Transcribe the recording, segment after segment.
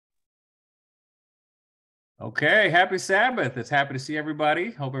Okay, happy Sabbath. It's happy to see everybody.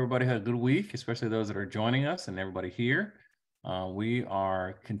 Hope everybody had a good week, especially those that are joining us and everybody here. We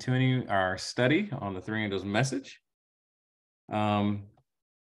are continuing our study on the Three Angels message. But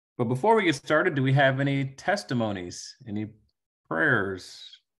before we get started, do we have any testimonies, any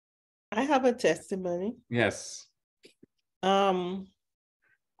prayers? I have a testimony. Yes. I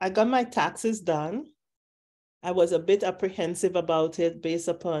got my taxes done. I was a bit apprehensive about it based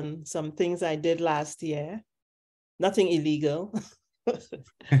upon some things I did last year. Nothing illegal.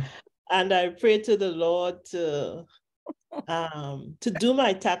 And I prayed to the Lord to do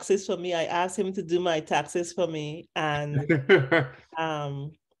my taxes for me. I asked him to do my taxes for me. And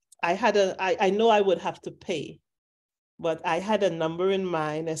I know I would have to pay, but I had a number in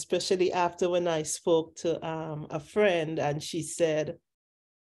mind, especially after when I spoke to a friend and she said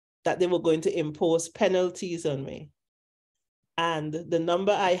that they were going to impose penalties on me. And the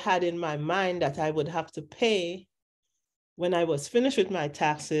number I had in my mind that I would have to pay when I was finished with my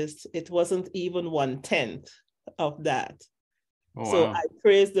taxes, it wasn't even 1/10 of that. Oh, so wow. I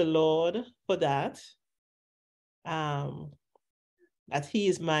praise the Lord for that. That he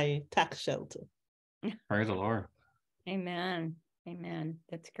is my tax shelter. Praise the Lord. Amen. Amen.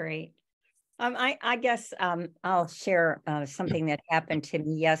 That's great. I guess I'll share something that happened to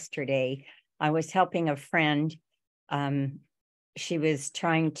me yesterday. I was helping a friend. She was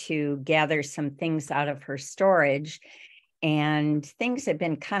trying to gather some things out of her storage, and things had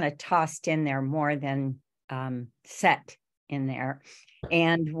been kind of tossed in there more than set in there.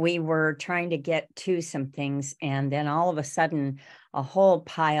 And we were trying to get to some things, and then all of a sudden, a whole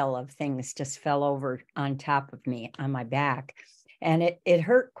pile of things just fell over on top of me on my back. And it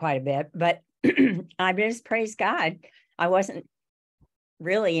hurt quite a bit, but I just praise God. I wasn't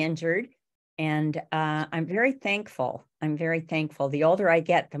really injured. And I'm very thankful. I'm very thankful. The older I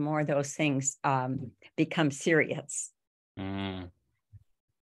get, the more those things become serious.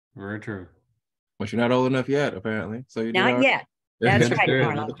 Very true. But you're not old enough yet, apparently. So you're not yet. That's right,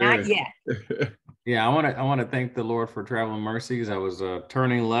 Marlon. Not yet. Yeah, I want to thank the Lord for traveling mercies. I was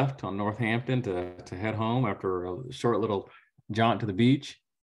turning left on Northampton to head home after a short little jaunt to the beach,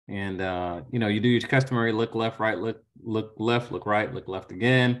 and you do your customary look left, right, look left, look right, look left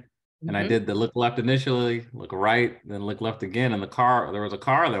again. And I did the look left initially, look right, then look left again. And there was a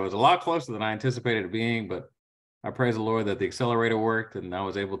car that was a lot closer than I anticipated it being, but I praise the Lord that the accelerator worked and I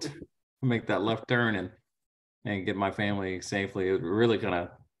was able to make that left turn and get my family safely. It really kind of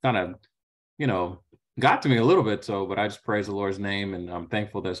got to me a little bit. But I just praise the Lord's name, and I'm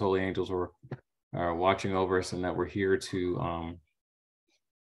thankful that His holy angels are watching over us and that we're here to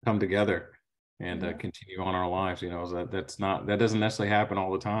come together and continue on our lives. That doesn't necessarily happen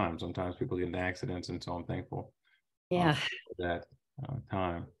all the time. Sometimes people get into accidents, and so I'm thankful. Yeah. For that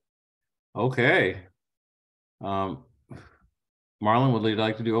time. Okay. Marlon, would you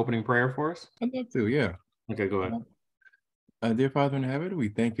like to do opening prayer for us? I'd love to, yeah. Okay, go ahead. Dear Father in heaven, we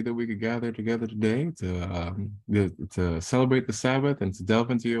thank you that we could gather together today to celebrate the Sabbath and to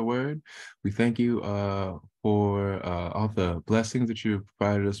delve into your word. We thank you for all the blessings that you have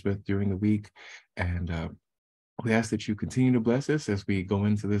provided us with during the week. And we ask that you continue to bless us as we go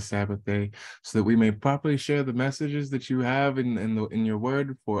into this Sabbath day so that we may properly share the messages that you have in your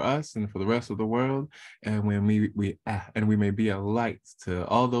word for us and for the rest of the world. And when we may be a light to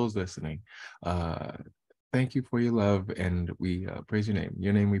all those listening. Thank you for your love, and we praise your name. In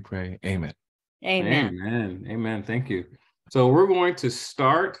your name we pray. Amen. Amen. Amen. Amen. Thank you. So we're going to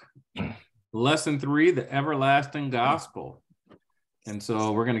start lesson 3, the everlasting gospel. And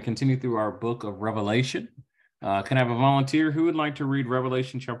so we're going to continue through our book of Revelation. Can I have a volunteer who would like to read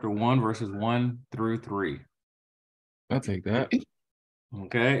Revelation chapter 1, verses 1 through 3? I'll take that.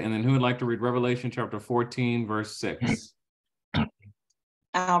 Okay. And then who would like to read Revelation chapter 14, verse 6?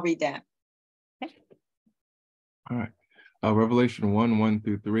 I'll read that. All right. Revelation 1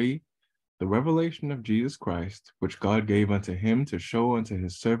 through 3. The revelation of Jesus Christ, which God gave unto him to show unto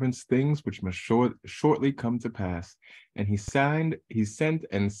his servants things which must shortly come to pass. And he sent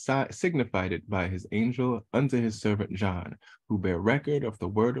and signified it by his angel unto his servant John, who bear record of the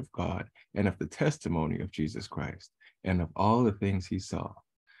word of God and of the testimony of Jesus Christ, and of all the things he saw.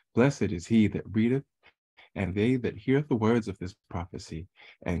 Blessed is he that readeth, and they that hear the words of this prophecy,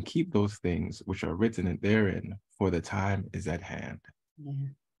 and keep those things which are written therein, for the time is at hand. Yeah.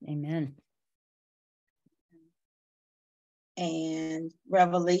 Amen. And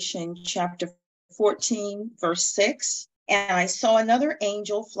Revelation chapter 14, verse 6. And I saw another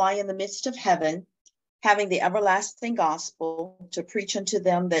angel fly in the midst of heaven, having the everlasting gospel to preach unto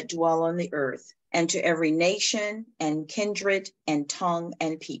them that dwell on the earth, and to every nation and kindred and tongue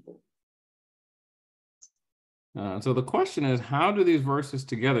and people. So the question is, how do these verses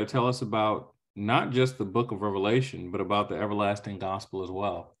together tell us about not just the book of Revelation, but about the everlasting gospel as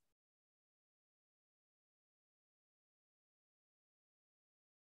well?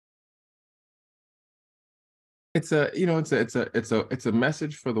 It's a, you know, it's a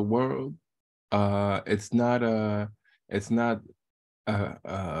message for the world. It's not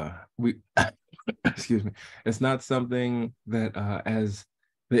we excuse me, it's not something that as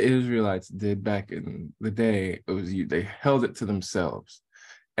the Israelites did back in the day. It was they held it to themselves,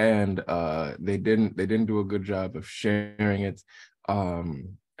 and they didn't do a good job of sharing it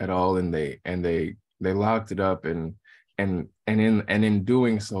at all, and they locked it up, and in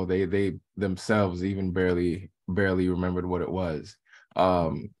doing so, they themselves even barely remembered what it was.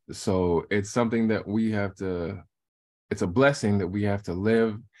 So it's something that we have to, it's a blessing that we have to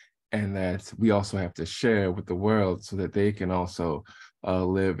live, and that we also have to share with the world so that they can also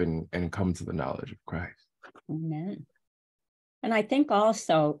live and come to the knowledge of Christ. Amen. And I think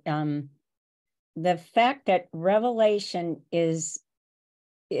also the fact that Revelation is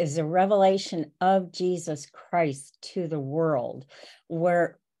a revelation of Jesus Christ to the world,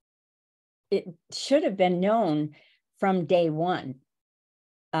 where it should have been known from day one.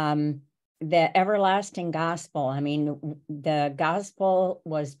 The everlasting gospel, I mean, the gospel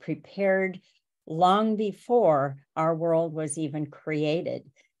was prepared long before our world was even created.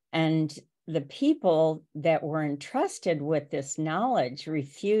 And the people that were entrusted with this knowledge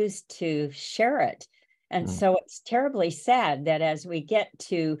refused to share it. And so it's terribly sad that as we get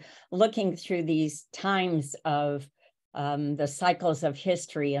to looking through these times of the cycles of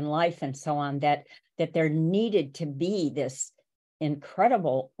history and life and so on, that there needed to be this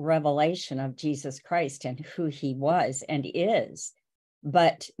incredible revelation of Jesus Christ and who he was and is.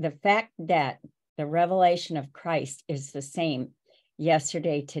 But the fact that the revelation of Christ is the same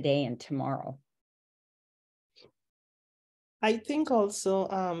yesterday, today, and tomorrow. I think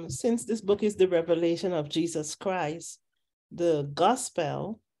also, since this book is the revelation of Jesus Christ, the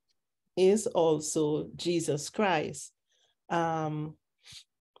gospel is also Jesus Christ.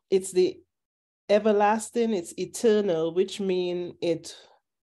 It's the everlasting, it's eternal, which means it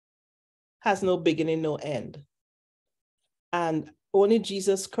has no beginning, no end. And only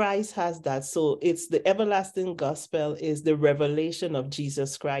Jesus Christ has that. So it's the everlasting gospel is the revelation of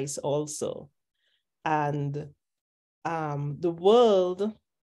Jesus Christ also. And the world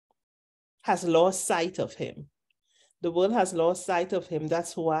has lost sight of him. The world has lost sight of him.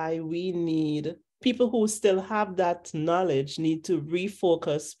 That's why we need people who still have that knowledge need to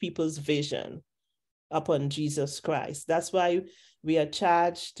refocus people's vision upon Jesus Christ. That's why we are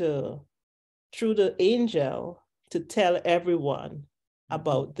charged to, through the angel, to tell everyone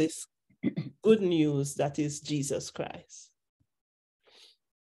about this good news that is Jesus Christ.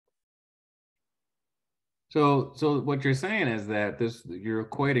 So what you're saying is that you're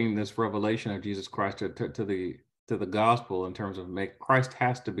equating this revelation of Jesus Christ to the gospel in terms of Christ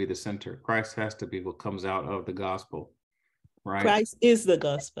has to be the center. Christ has to be what comes out of the gospel, right? Christ is the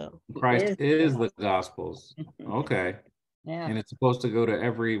gospel. Christ is the gospels. Okay. Yeah. And it's supposed to go to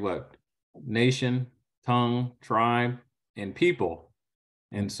every nation, tongue, tribe, and people.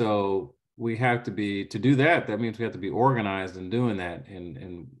 And so we have to be, to do that, that means we have to be organized in doing that.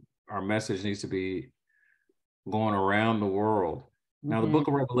 And our message needs to be going around the world. Now, the book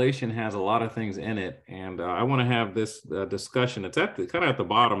of Revelation has a lot of things in it, and I want to have this discussion. It's kind of at the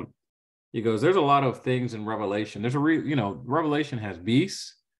bottom. He goes, there's a lot of things in Revelation. There's Revelation has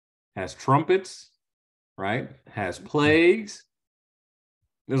beasts, has trumpets, right? Has plagues.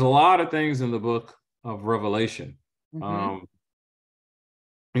 There's a lot of things in the book of Revelation. And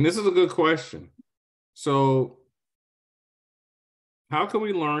this is a good question. So how can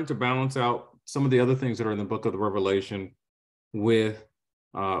we learn to balance out some of the other things that are in the book of the Revelation with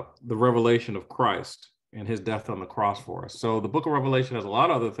the revelation of Christ and his death on the cross for us? So the book of Revelation has a lot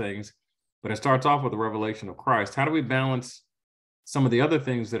of other things, but it starts off with the revelation of Christ. How do we balance some of the other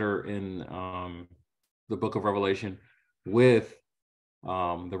things that are in the book of Revelation with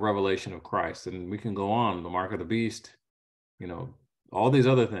the revelation of Christ? And we can go on, the mark of the beast, all these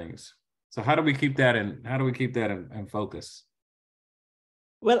other things. So how do we keep that in focus?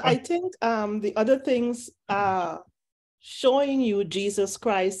 Well, I think the other things are showing you Jesus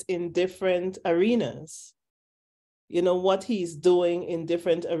Christ in different arenas, what he's doing in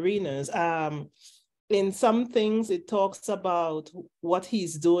different arenas. In some things, it talks about what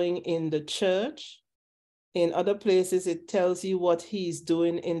he's doing in the church. In other places, it tells you what he's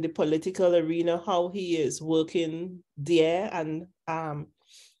doing in the political arena, how he is working there, and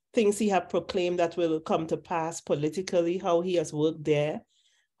things he has proclaimed that will come to pass politically, how he has worked there,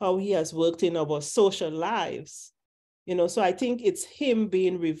 how he has worked in our social lives. So I think it's him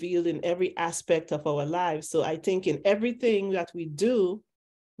being revealed in every aspect of our lives. So I think in everything that we do,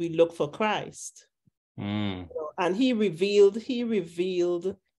 we look for Christ. And he revealed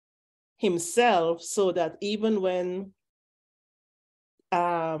himself so that even when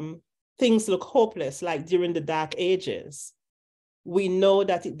things look hopeless, like during the Dark Ages, we know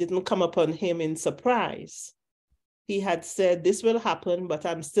that it didn't come upon him in surprise. He had said, this will happen, but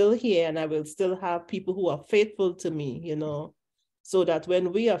I'm still here and I will still have people who are faithful to me, so that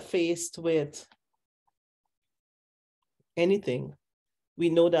when we are faced with anything, we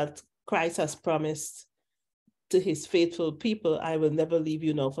know that Christ has promised to his faithful people, I will never leave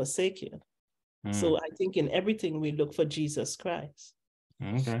you nor forsake you. So I think in everything we look for Jesus Christ.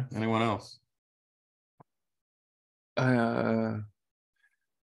 Okay. Anyone else?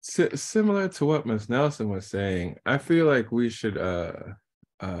 Similar to what Ms. Nelson was saying, I feel like we should look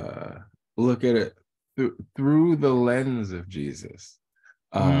at it through the lens of Jesus.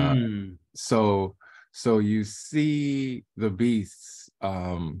 So you see the beasts,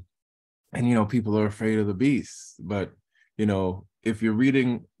 and people are afraid of the beasts, but if you're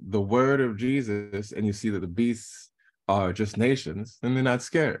reading the word of Jesus and you see that the beasts are just nations, then they're not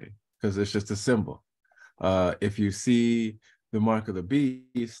scary because it's just a symbol. If you see the mark of the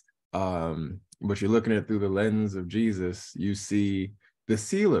beast, but you're looking at it through the lens of Jesus, you see the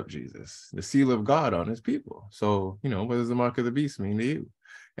seal of Jesus, the seal of God on his people. So, what does the mark of the beast mean to you?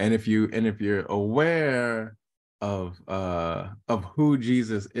 And if you're aware of who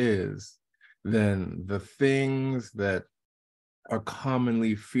Jesus is, then the things that are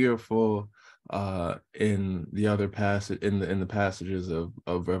commonly fearful in the other passage, in the passages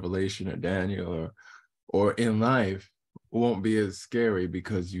of Revelation or Daniel or in life, won't be as scary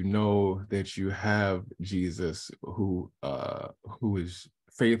because you know that you have Jesus who is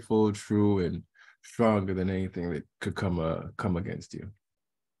faithful, true, and stronger than anything that could come against you.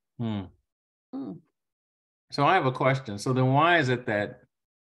 So I have a question. So then why is it that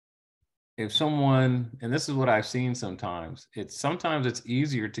if someone, and this is what I've seen sometimes it's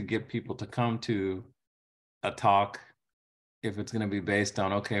easier to get people to come to a talk if it's going to be based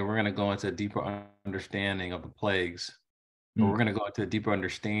on, okay, we're going to go into a deeper understanding of the plagues, or we're going to go into a deeper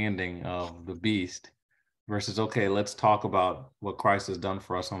understanding of the beast, versus, okay, let's talk about what Christ has done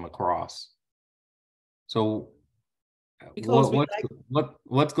for us on the cross. So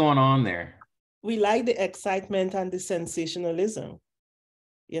what's going on there? We like the excitement and the sensationalism,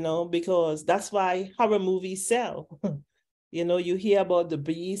 because that's why horror movies sell. You hear about the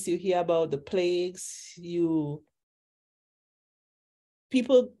beast, you hear about the plagues,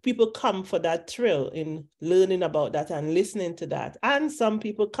 people come for that thrill in learning about that and listening to that. And some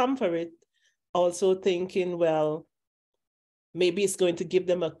people come for it also thinking, well, maybe it's going to give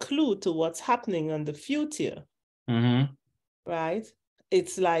them a clue to what's happening in the future. Right?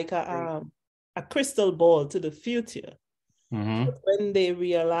 It's like a crystal ball to the future. But when they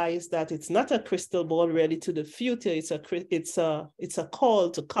realize that it's not a crystal ball really to the future, it's a call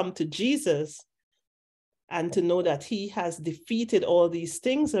to come to Jesus and to know that he has defeated all these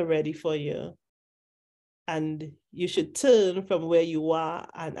things already for you. And you should turn from where you are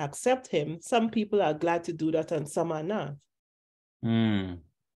and accept him. Some people are glad to do that and some are not.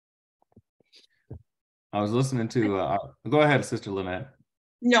 I was listening to, go ahead, Sister Lynette.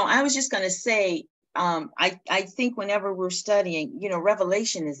 No, I was just going to say, I think whenever we're studying,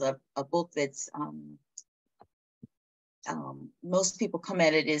 Revelation is a book that's, most people come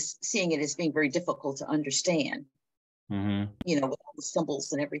at it as seeing it as being very difficult to understand, with all the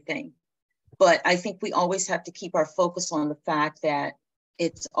symbols and everything. But I think we always have to keep our focus on the fact that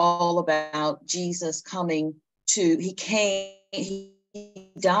it's all about Jesus coming to, he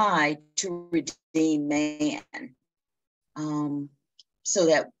died to redeem man, so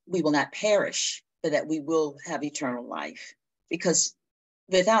that we will not perish, but that we will have eternal life. Because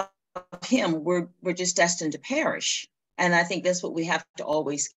without him, we're just destined to perish. And I think that's what we have to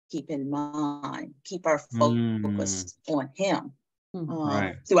always keep in mind, keep our focus on him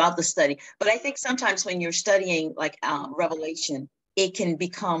throughout the study. But I think sometimes when you're studying like Revelation, it can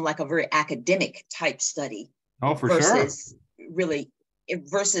become like a very academic type study. Oh, for versus sure.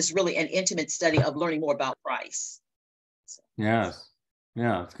 Versus really an intimate study of learning more about Christ. So. Yes.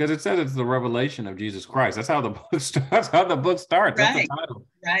 Yeah, because it says it's the revelation of Jesus Christ. That's how the book starts. That's how the book starts. Right. That's the title.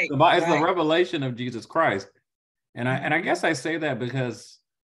 Right. It's the revelation of Jesus Christ. And I guess I say that because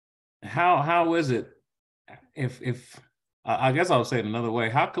how is it if I guess I'll say it another way.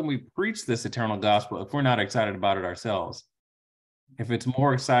 How can we preach this eternal gospel if we're not excited about it ourselves? If it's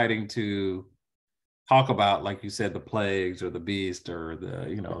more exciting to talk about, like you said, the plagues or the beast or the,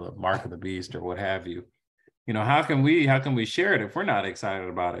 you know, the mark of the beast or what have you. You know, how can we share it if we're not excited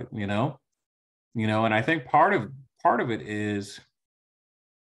about it, you know? And I think part of it is,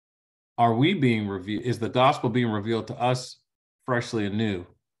 are we being revealed? Is the gospel being revealed to us freshly and new?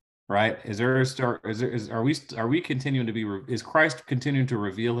 Right? Is there a start? Are we continuing to be? Is Christ continuing to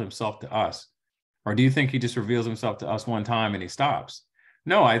reveal Himself to us, or do you think He just reveals Himself to us one time and He stops?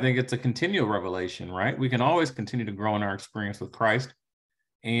 No, I think it's a continual revelation. Right? We can always continue to grow in our experience with Christ.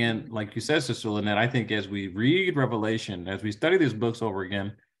 And like you said, Sister Lynette, I think as we read Revelation, as we study these books over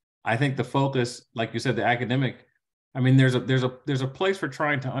again, I think the focus, like you said, the academic. I mean, there's a place for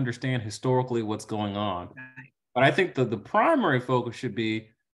trying to understand historically what's going on, but I think the primary focus should be,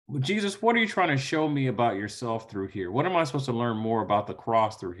 Jesus, what are you trying to show me about yourself through here? What am I supposed to learn more about the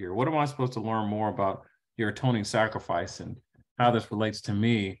cross through here? What am I supposed to learn more about your atoning sacrifice and how this relates to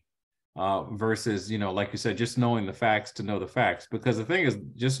me? Versus, like you said, just knowing the facts to know the facts. Because the thing is,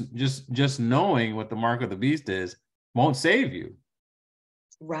 just knowing what the mark of the beast is won't save you.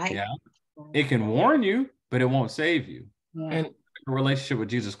 Right. Yeah. It can warn you, but it won't save you. Yeah. And a relationship with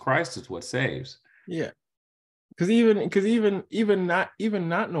Jesus Christ is what saves. yeah, because even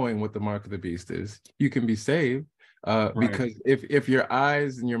not knowing what the mark of the beast is, you can be saved. Right. Because if your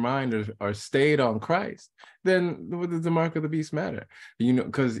eyes and your mind are stayed on Christ, then what does the mark of the beast matter?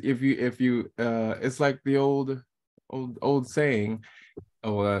 Because if you it's like the old saying.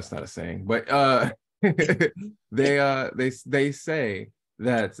 Oh, well, that's not a saying, but they say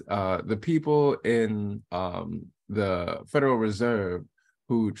that the people in the Federal Reserve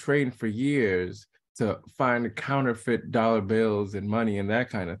who trained for years to find counterfeit dollar bills and money and that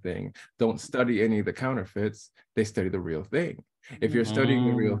kind of thing don't study any of the counterfeits. They study the real thing. If you're studying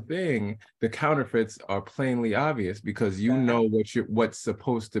the real thing, the counterfeits are plainly obvious because you know what's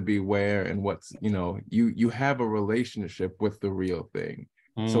supposed to be where and what's, you have a relationship with the real thing.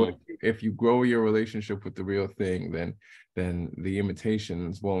 So if you grow your relationship with the real thing, then the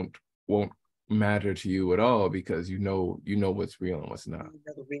imitations won't matter to you at all because you know what's real and what's not.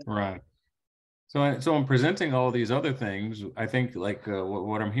 Right. So in presenting all these other things, I think like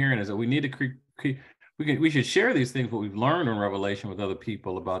what I'm hearing is that we need to we should share these things, what we've learned in Revelation with other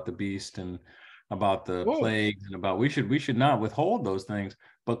people about the beast and about the plagues and about we should not withhold those things,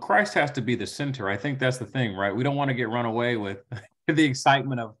 but Christ has to be the center. I think that's the thing, right? We don't want to get run away with the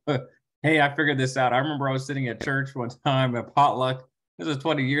excitement of, hey, I figured this out. I remember I was sitting at church one time at potluck. This was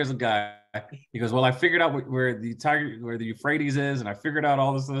 20 years ago. He goes, well, I figured out where the Euphrates is, and I figured out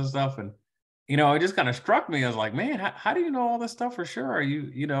all this other stuff, and it just kind of struck me. I was like, man, how do you know all this stuff for sure? Are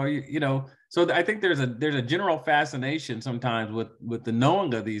you. So I think there's a general fascination sometimes with the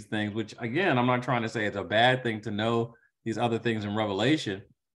knowing of these things, which again, I'm not trying to say it's a bad thing to know these other things in Revelation,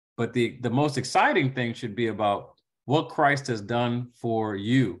 but the most exciting thing should be about what Christ has done for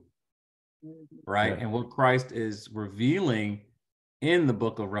you, right? Yeah. And what Christ is revealing in the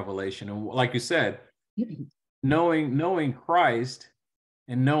book of Revelation. And like you said, knowing Christ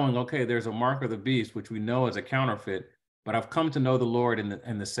and knowing, okay, there's a mark of the beast, which we know is a counterfeit, but I've come to know the Lord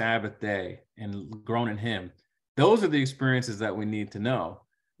in the Sabbath day and grown in Him. Those are the experiences that we need to know.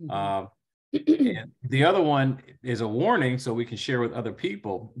 And the other one is a warning so we can share with other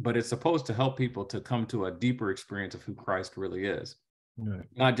people, but it's supposed to help people to come to a deeper experience of who Christ really is,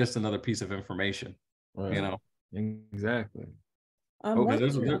 not just another piece of information, Exactly. What I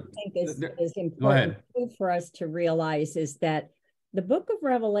think is important for us to realize is that the book of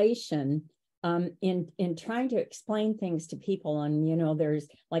Revelation, in trying to explain things to people, and there's,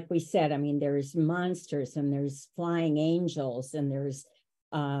 like we said, there's monsters and there's flying angels and there's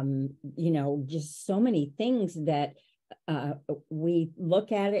just so many things that we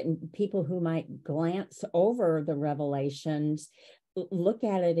look at it, and people who might glance over the Revelations look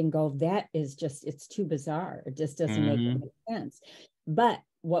at it and go, that is just, it's too bizarre. It just doesn't make any sense. But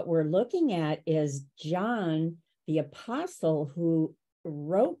what we're looking at is John, the apostle, who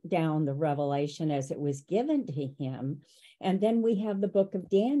wrote down the Revelation as it was given to him. And then we have the book of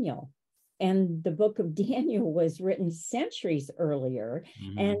Daniel. And the book of Daniel was written centuries earlier,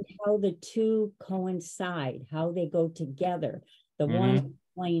 and how the two coincide, how they go together. The one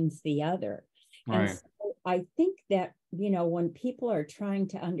explains the other. Right. And so I think that, when people are trying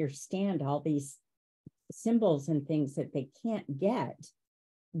to understand all these symbols and things that they can't get,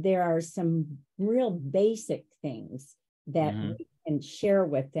 there are some real basic things that we can share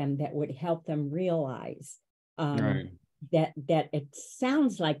with them that would help them realize that it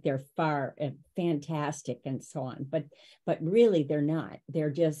sounds like they're far and fantastic and so on, but really they're not. They're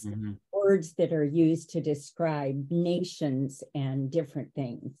just words that are used to describe nations and different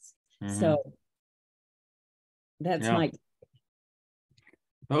things. So That's Yeah. my.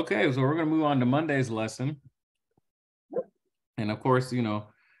 Okay, so we're going to move on to Monday's lesson. And of course,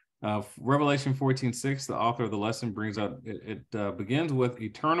 Revelation 14:6, the author of the lesson brings up, it begins with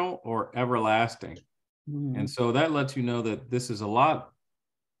eternal or everlasting. And so that lets you know that this is a lot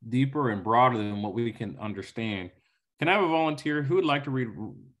deeper and broader than what we can understand. Can I have a volunteer who would like to read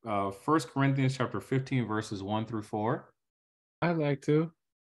 1 Corinthians chapter 15, verses 1 through 4? I'd like to.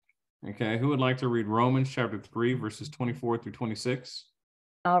 Okay, who would like to read Romans chapter 3, verses 24 through 26?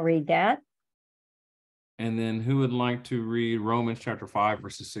 I'll read that. And then who would like to read Romans chapter 5,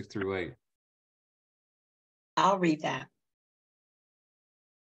 verses 6 through 8? I'll read that.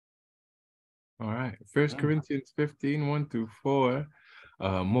 All right. 1 Corinthians 15, 1 through 4.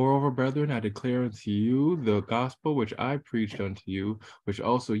 Moreover, brethren, I declare unto you the gospel which I preached unto you, which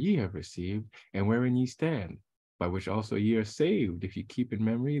also ye have received, and wherein ye stand, by which also ye are saved, if ye keep in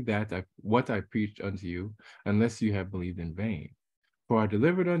memory what I preached unto you, unless you have believed in vain. For I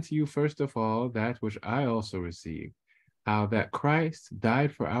delivered unto you first of all that which I also received, how that Christ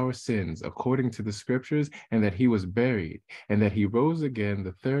died for our sins according to the scriptures, and that he was buried, and that he rose again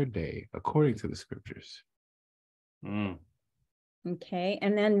the third day according to the scriptures. Okay,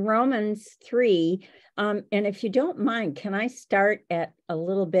 and then Romans 3, and if you don't mind, can I start at a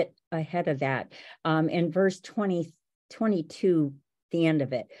little bit ahead of that, in verse 22, the end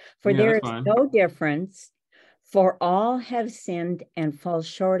of it. For there is no difference, for all have sinned and fall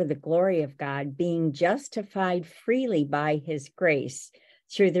short of the glory of God, being justified freely by his grace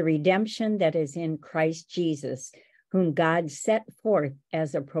through the redemption that is in Christ Jesus, whom God set forth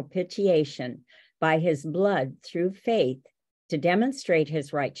as a propitiation by his blood through faith, to demonstrate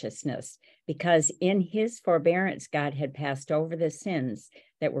his righteousness, because in his forbearance God had passed over the sins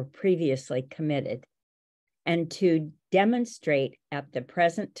that were previously committed, and to demonstrate at the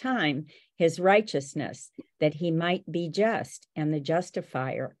present time his righteousness, that he might be just and the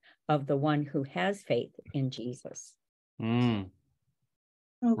justifier of the one who has faith in Jesus. Okay.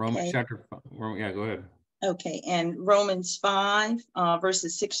 Romans chapter 5. Yeah, go ahead. Okay, and Romans 5,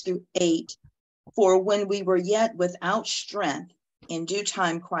 verses 6 through 8. For when we were yet without strength, in due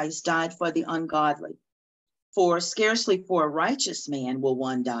time Christ died for the ungodly. For scarcely for a righteous man will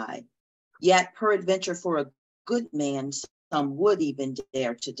one die, yet peradventure for a good man some would even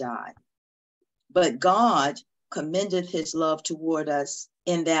dare to die. But God commendeth his love toward us,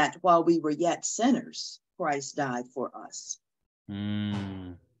 in that while we were yet sinners, Christ died for us.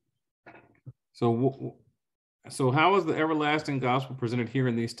 So how is the everlasting gospel presented here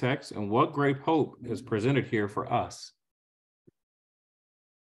in these texts, and what great hope is presented here for us?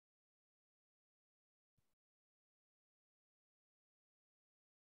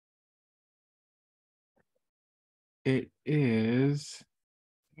 It is,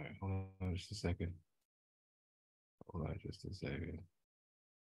 all right, hold on just a second. Hold on just a second.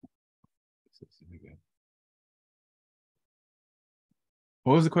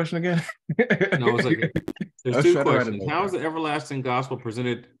 What was the question again? No, it's like there's two questions. How is the everlasting gospel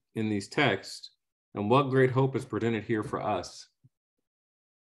presented in these texts, and what great hope is presented here for us?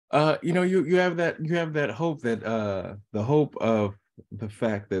 You have that hope, that the hope of the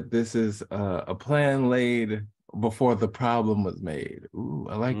fact that this is a plan laid before the problem was made. Ooh,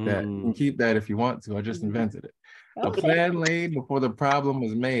 I like that. You can keep that if you want to. I just invented it. Okay. A plan laid before the problem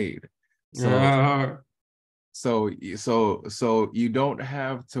was made. So you don't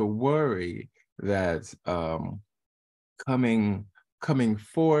have to worry that coming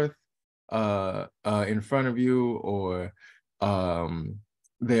forth in front of you, or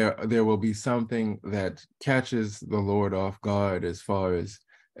there will be something that catches the Lord off guard as far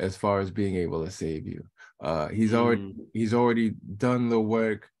as being able to save you. He's already done the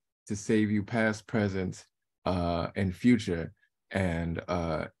work to save you, past, present, and future, and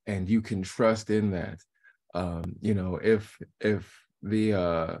you can trust in that. If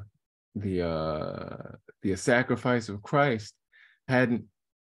the sacrifice of Christ hadn't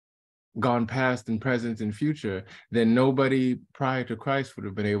gone past and present and future, then nobody prior to Christ would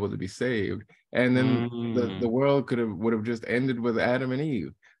have been able to be saved, and then the world would have just ended with Adam and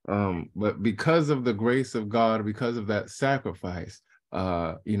Eve. But because of the grace of God, because of that sacrifice,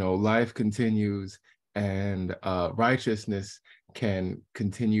 life continues, and righteousness can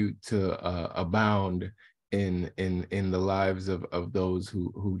continue to abound in the lives of those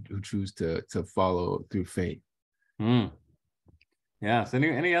who choose to follow through faith. Yes.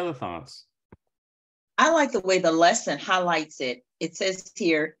 Any other thoughts? I like the way the lesson highlights it. It says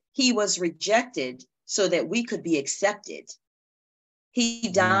here, he was rejected so that we could be accepted. He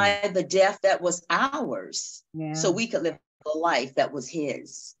died the death that was ours, so we could live the life that was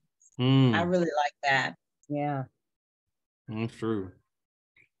his. I really like that. Yeah. That's true.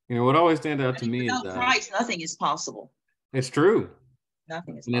 You know, what always stands out to me is without Christ, nothing is possible. it's true.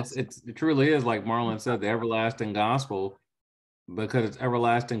 Nothing is And possible. it truly is, like Marlon said, the everlasting gospel, because it's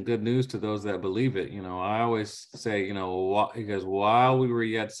everlasting good news to those that believe it. You know, I always say, you know, because while we were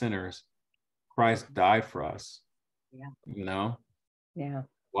yet sinners, Christ died for us. Yeah. You know, Yeah.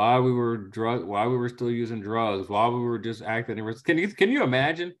 while we were still using drugs, while we were just acting. Can you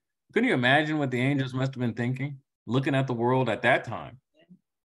imagine? Can you imagine what the angels must have been thinking, looking at the world at that time?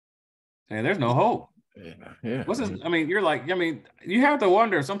 And there's no hope. Yeah. What's this? I mean, you're like, I mean, you have to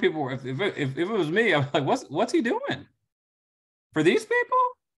wonder. Some people, if it was me, I'm like, what's he doing for these people?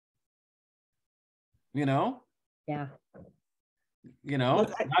 You know, Yeah.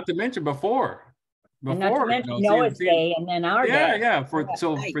 not to mention before, And not to mention Noah's day and then our yeah, day. yeah.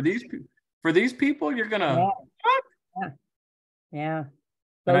 For these people, you're gonna. Yeah. Yeah.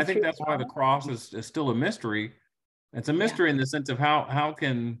 And I think that's why the cross is still a mystery. It's a mystery in the sense of how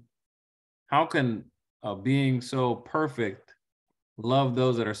can a being so perfect love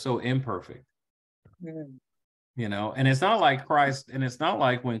those that are so imperfect. You know, and it's not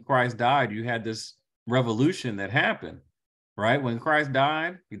like when Christ died, you had this revolution that happened, right? When Christ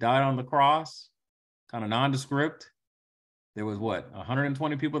died, he died on the cross, kind of nondescript. There was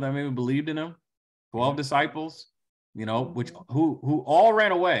 120 people that maybe believed in him, 12 disciples, you know, which who all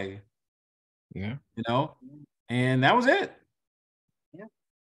ran away. Yeah. You know, and that was it. Yeah.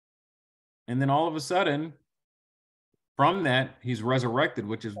 And then all of a sudden, from that, he's resurrected,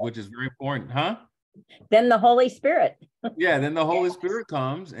 which is very important, huh? Then the Holy Spirit. Yeah, then the Holy Spirit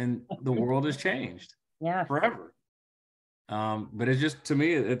comes and the world is changed. Yeah. Forever. But it's just, to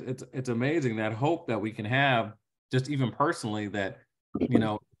me, it's amazing that hope that we can have, just even personally, that, you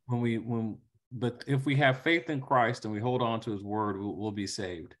know, but if we have faith in Christ and we hold on to his word, we'll be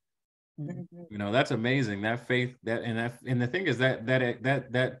saved. You know, that's amazing. That faith, and the thing is that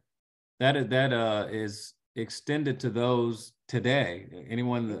is extended to those today.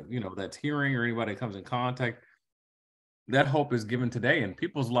 Anyone that, you know, that's hearing, or anybody that comes in contact, that hope is given today, and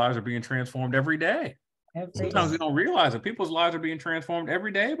people's lives are being transformed every day. Sometimes we don't realize it. People's lives are being transformed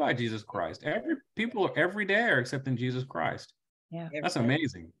every day by Jesus Christ. People every day are accepting Jesus Christ. Yeah, that's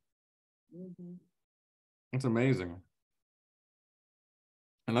amazing. That's amazing.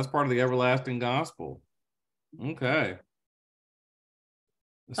 And that's part of the everlasting gospel. Okay.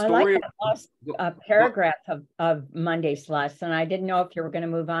 I like that last paragraph of Monday's lesson. I didn't know if you were going to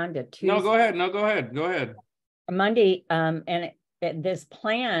move on to Tuesday. No, go ahead. Go ahead. Monday, and this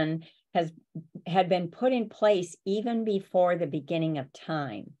plan had been put in place even before the beginning of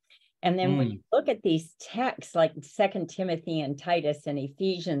time. And then when you look at these texts like 2 Timothy and Titus and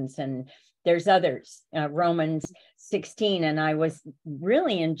Ephesians, and there's others, Romans 16, and I was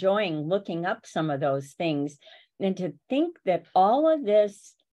really enjoying looking up some of those things. And to think that all of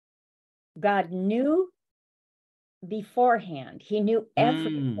this, God knew beforehand. He knew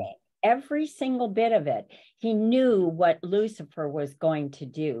everything, every single bit of it. He knew what Lucifer was going to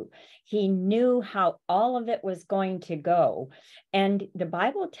do. He knew how all of it was going to go. And the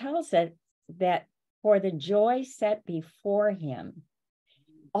Bible tells us that for the joy set before him,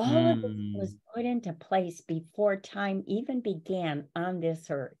 all of it was put into place before time even began on this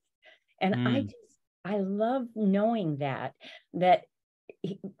earth. And I love knowing that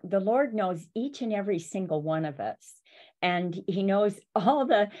the Lord knows each and every single one of us, and he knows all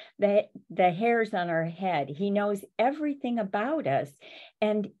the hairs on our head. He knows everything about us,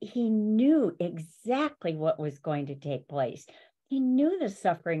 and he knew exactly what was going to take place. He knew the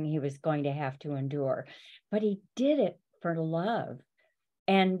suffering he was going to have to endure, but he did it for love.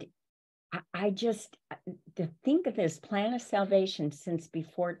 And I just, to think of this plan of salvation since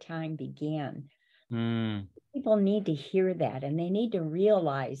before time began, people need to hear that, and they need to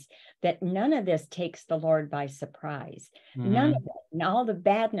realize that none of this takes the Lord by surprise. None of it, and all the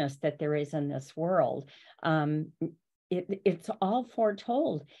badness that there is in this world, it's all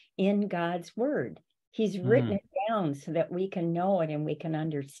foretold in God's word. He's written it down so that we can know it and we can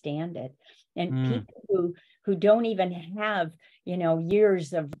understand it. And people who don't even have,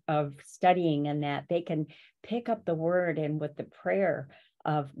 years of studying and that, they can pick up the word, and with the prayer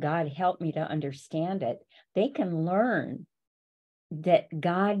of God, help me to understand it, they can learn that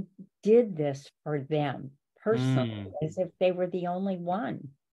God did this for them personally, as if they were the only one.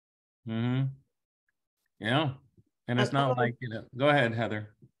 Yeah. And it's not like, go ahead,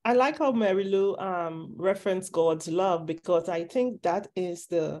 Heather. I like how Mary Lou referenced God's love, because I think that is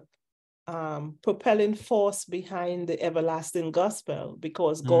the propelling force behind the everlasting gospel,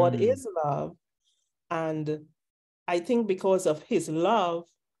 because God is love. And I think because of his love,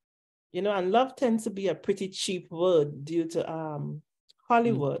 You know, and love tends to be a pretty cheap word due to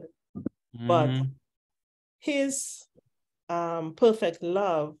Hollywood. But his perfect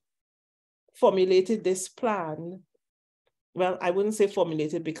love formulated this plan. Well, I wouldn't say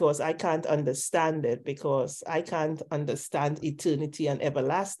formulated because I can't understand it, because I can't understand eternity and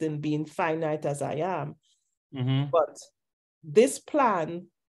everlasting, being finite as I am. But this plan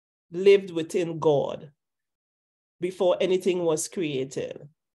lived within God before anything was created.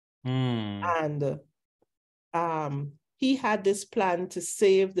 And he had this plan to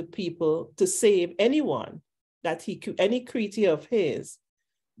save the people, to save anyone that he could, any creature of his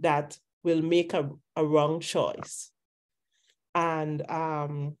that will make a wrong choice. And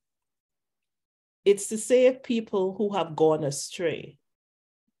it's to save people who have gone astray.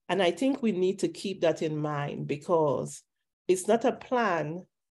 And I think we need to keep that in mind, because it's not a plan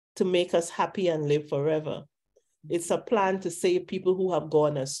to make us happy and live forever. It's a plan to save people who have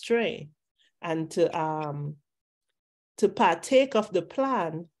gone astray. And to partake of the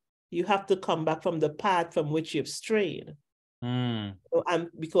plan, you have to come back from the path from which you've strayed.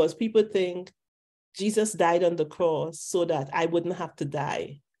 Because people think Jesus died on the cross so that I wouldn't have to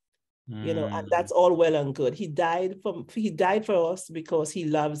die. You know, and that's all well and good. He died for us because he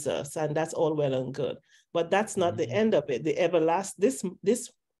loves us, and that's all well and good. But that's not the end of it. This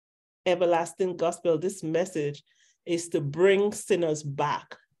everlasting gospel, this message, is to bring sinners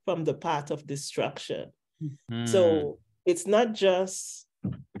back from the path of destruction. So it's not just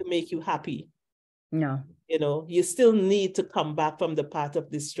to make you happy. No. You know, you still need to come back from the path of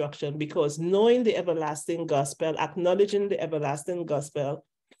destruction, because knowing the everlasting gospel, acknowledging the everlasting gospel,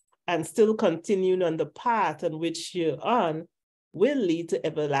 and still continuing on the path on which you're on will lead to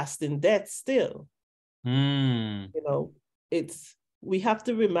everlasting death still. You know, we have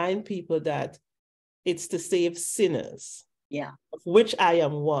to remind people that it's to save sinners. Yeah. Of which I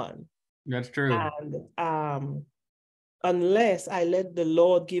am one. That's true. And unless I let the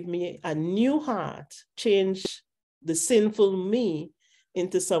Lord give me a new heart, change the sinful me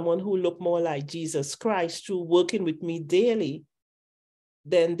into someone who look more like Jesus Christ through working with me daily,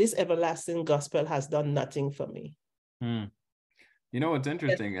 then this everlasting gospel has done nothing for me. You know what's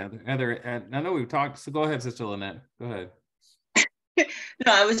interesting, Heather, I know we've talked, so go ahead, Sister Lynette. Go ahead.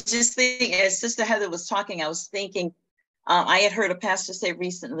 No, I was just thinking, as Sister Heather was talking, I was thinking, I had heard a pastor say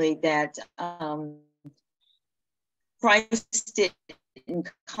recently that Christ didn't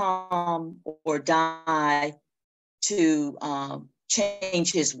come or die to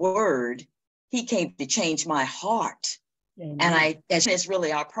change his word. He came to change my heart. Amen. And sin is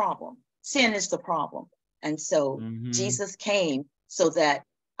really our problem. Sin is the problem. And so Jesus came so that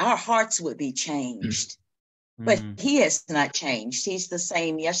our hearts would be changed. But he has not changed. He's the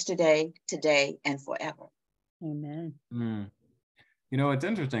same yesterday, today, and forever. Amen. You know, it's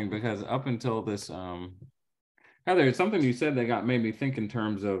interesting because up until this, Heather, it's something you said that made me think in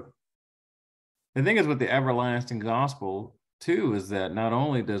terms of, the thing is with the everlasting gospel too, is that not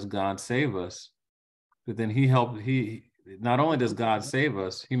only does God save us, but then not only does God save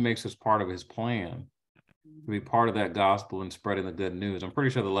us, he makes us part of his plan to be part of that gospel and spreading the good news. I'm pretty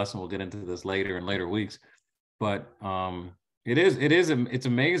sure the lesson will get into this later in later weeks, but it's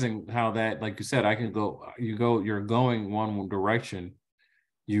amazing how that, like you said, you're going one direction.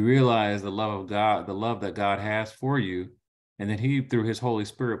 You realize the love of God, the love that God has for you. And then he, through his Holy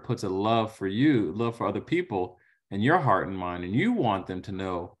Spirit, puts a love for you, love for other people in your heart and mind. And you want them to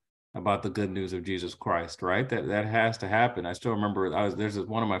know about the good news of Jesus Christ, right? That has to happen. I still remember there's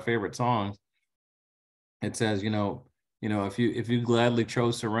one of my favorite songs. It says, if you gladly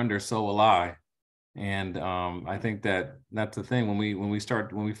chose surrender, so will I. And I think that's the thing. When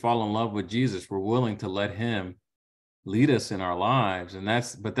we fall in love with Jesus, we're willing to let him lead us in our lives. And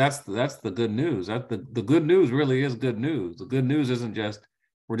that's the good news. The good news really is good news. The good news isn't just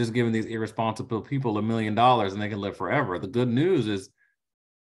we're just giving these irresponsible people $1 million and they can live forever. The good news is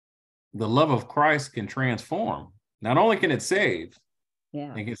the love of Christ can transform. Not only can it save,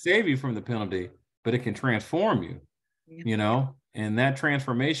 it can save you from the penalty, but it can transform you, and that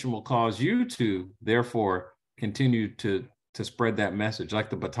transformation will cause you to therefore continue to spread that message, like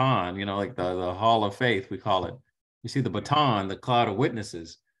the baton, like the hall of faith, we call it. You see the baton, the cloud of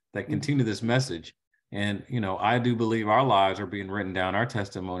witnesses that continue this message. And, I do believe our lives are being written down. Our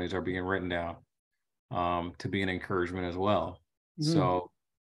testimonies are being written down to be an encouragement as well. So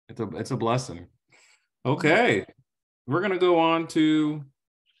it's a blessing. Okay. We're going to go on to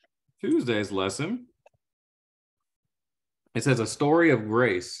Tuesday's lesson. It says a story of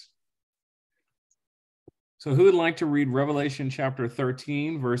grace. So who would like to read Revelation chapter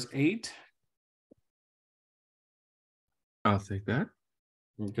 13, verse 8? I'll take that.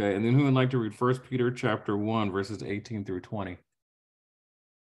 Okay, and then who would like to read 1 Peter chapter 1, verses 18 through 20?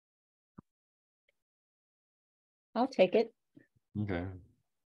 I'll take it. Okay.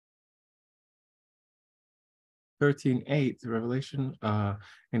 13:8, Revelation,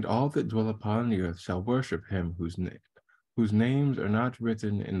 and all that dwell upon the earth shall worship him whose names are not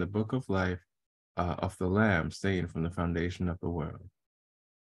written in the book of life of the Lamb, slain from the foundation of the world.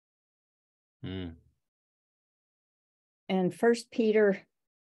 Mm. And 1 Peter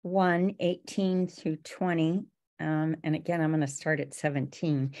 1, 18 through 20. And again, I'm going to start at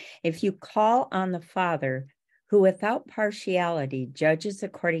 17. If you call on the Father, who without partiality judges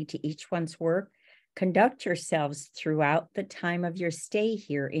according to each one's work, conduct yourselves throughout the time of your stay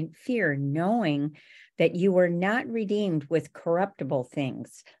here in fear, knowing that you were not redeemed with corruptible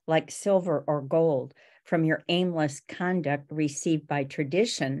things like silver or gold from your aimless conduct received by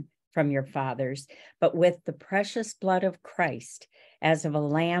tradition from your fathers, but with the precious blood of Christ, as of a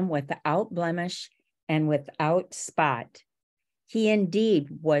lamb without blemish and without spot. He indeed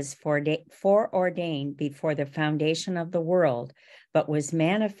was foreordained before the foundation of the world, but was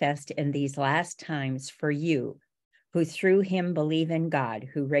manifest in these last times for you, who through him believe in God,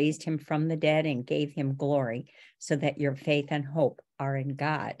 who raised him from the dead and gave him glory, so that your faith and hope are in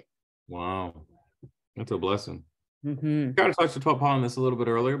God. Wow, that's a blessing. Mm-hmm. Kind of touched upon this a little bit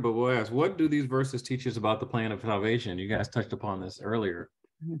earlier, but we'll ask, what do these verses teach us about the plan of salvation? You guys touched upon this earlier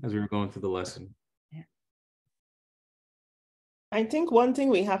as we were going through the lesson. I think one thing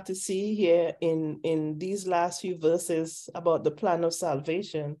we have to see here in these last few verses about the plan of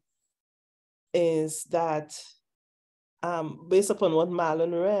salvation is that based upon what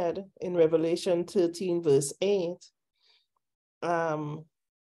Marlon read in Revelation 13, verse 8,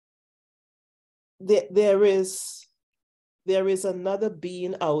 there is another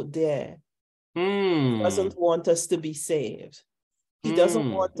being out there who doesn't want us to be saved. He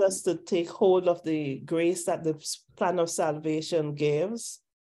doesn't want us to take hold of the grace that the plan of salvation gives.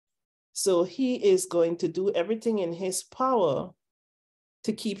 So he is going to do everything in his power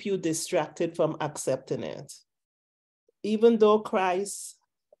to keep you distracted from accepting it. Even though Christ,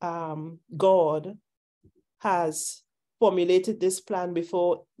 God, has formulated this plan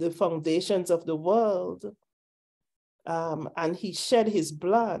before the foundations of the world, and he shed his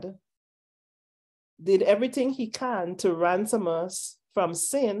blood, did everything he can to ransom us from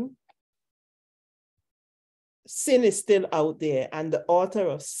sin, sin is still out there, and the author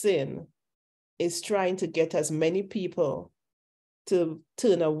of sin is trying to get as many people to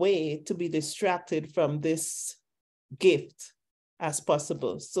turn away, to be distracted from this gift as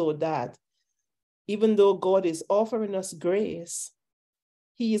possible, so that even though God is offering us grace,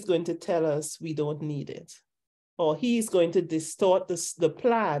 he is going to tell us we don't need it, or he is going to distort the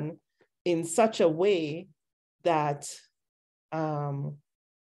plan in such a way that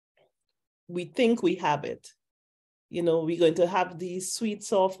we think we have it. You know, we're going to have these sweet,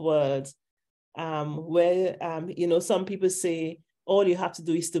 soft words where, some people say, all you have to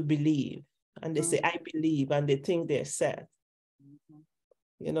do is to believe. And they say, I believe, and they think they're set.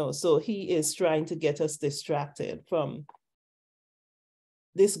 So he is trying to get us distracted from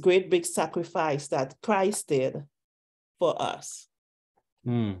this great big sacrifice that Christ did for us.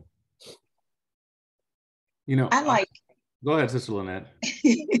 I like. Go ahead, Sister Lynette.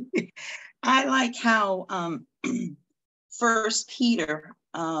 I like how 1 Peter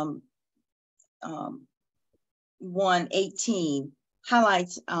 1:18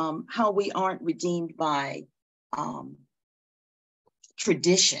 highlights how we aren't redeemed by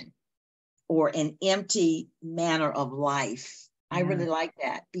tradition or an empty manner of life. Yeah. I really like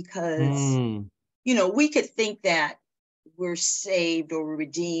that because, we could think that we're saved or we're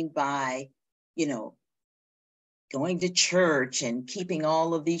redeemed by, going to church and keeping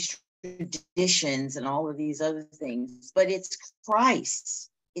all of these traditions and all of these other things, but it's Christ.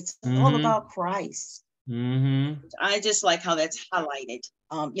 It's all about Christ. I just like how that's highlighted,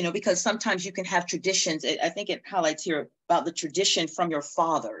 because sometimes you can have traditions. I think it highlights here about the tradition from your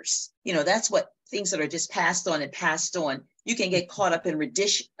fathers. That's what things that are just passed on and passed on. You can get caught up in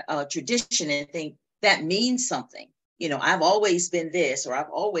tradition and think that means something. I've always been this, or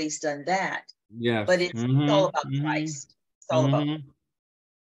I've always done that. Yeah, but it's all about Christ. It's all about.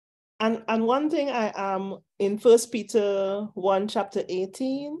 And one thing in 1 Peter 1, chapter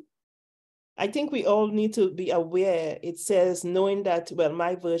 18, I think we all need to be aware. It says, knowing that,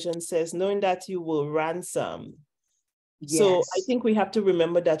 my version says, knowing that you will ransom. Yes. So I think we have to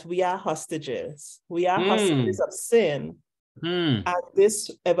remember that we are hostages. We are hostages of sin. And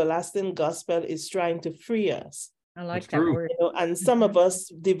this everlasting gospel is trying to free us. I like that word. And some of us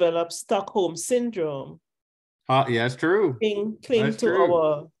develop Stockholm syndrome Yeah, that's true. cling That's to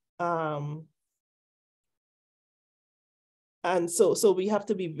true. our and so we have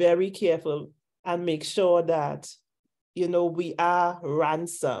to be very careful and make sure that, you know, we are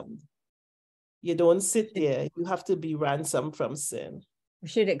ransomed. You don't sit there. You have to be ransomed from sin. We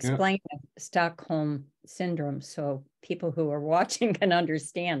should explain Stockholm syndrome so people who are watching can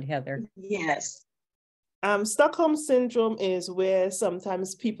understand, Heather. Yes. Stockholm syndrome is where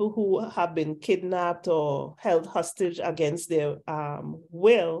sometimes people who have been kidnapped or held hostage against their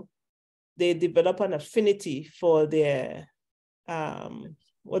will, they develop an affinity for their,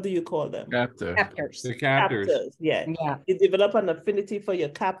 what do you call them? Captors. The captors. Yeah. Yeah. You develop an affinity for your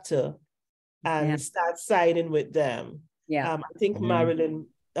captor and start siding with them. Yeah. I think Marilyn,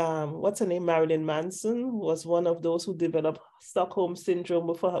 what's her name? Marilyn Manson was one of those who developed Stockholm syndrome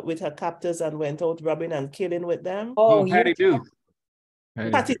with her captors and went out robbing and killing with them. Oh, Patty Duke.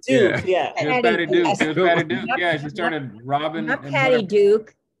 Patty Duke, yeah. It was Patty Duke. It was Patty Duke. Yeah, she started robbing. Not Patty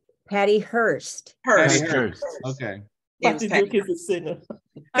Duke, Patty Hearst. Patty Hearst. Okay. Patty Duke is a singer.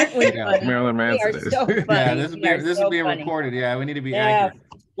 Aren't we Yeah. funny? Marilyn We are Manson. so funny. Yeah, this is so being funny. recorded. Yeah, we need to be Yeah. accurate.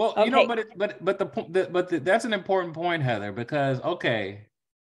 Well, you know, but that's an important point, Heather, because okay,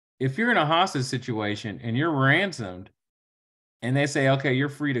 if you're in a hostage situation and you're ransomed, and they say, okay, you're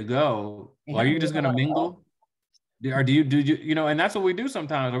free to go, are you just going to mingle? Or do you know? And that's what we do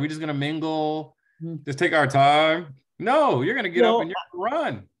sometimes. Are we just going to mingle? Just take our time? No, you're going to get up and you're going to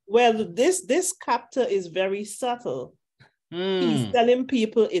run. Well, this captor is very subtle. He's telling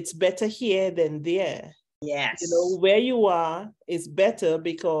people it's better here than there. Yes. You know, where you are is better,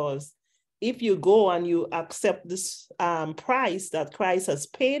 because if you go and you accept this price that Christ has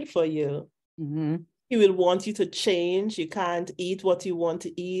paid for you, he will want you to change. You can't eat what you want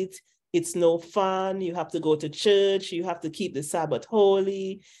to eat. It's no fun. You have to go to church. You have to keep the Sabbath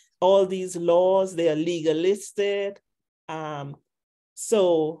holy. All these laws, they are legalistic.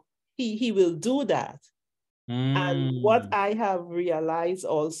 So he will do that. And what I have realized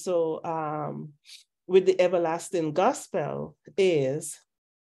also with the everlasting gospel is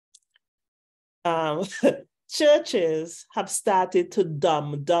churches have started to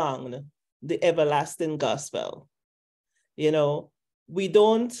dumb down the everlasting gospel. You know, we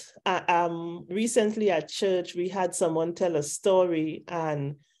don't, recently at church, we had someone tell a story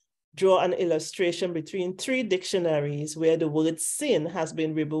and draw an illustration between 3 dictionaries where the word sin has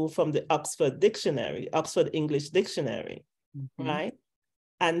been removed from the Oxford English Dictionary, right?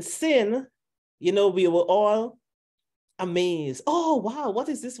 And sin, you know, we were all amazed. Oh, wow, what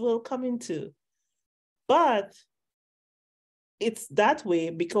is this world coming to? But it's that way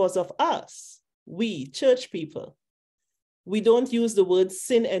because of us, we church people. We don't use the word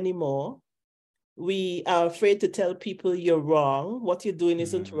sin anymore. We are afraid to tell people you're wrong. What you're doing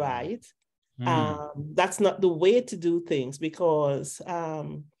isn't right. That's not the way to do things, because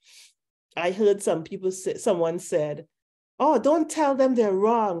I heard someone said, oh, don't tell them they're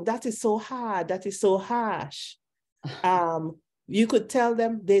wrong. That is so hard. That is so harsh. You could tell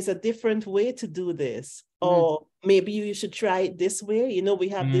them there's a different way to do this. Or maybe you should try it this way. You know, we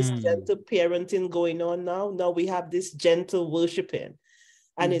have this gentle parenting going on now. Now we have this gentle worshiping.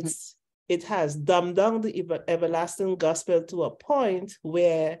 And it has dumbed down the everlasting gospel to a point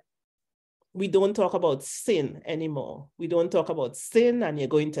where we don't talk about sin anymore. We don't talk about sin and you're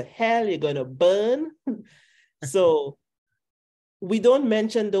going to hell, you're going to burn. So we don't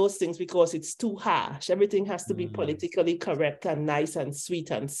mention those things because it's too harsh. Everything has to be politically correct and nice and sweet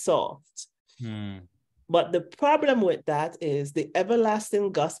and soft. But the problem with that is the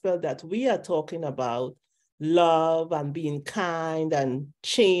everlasting gospel that we are talking about, love and being kind and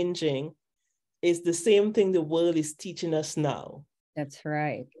changing, is the same thing the world is teaching us now. That's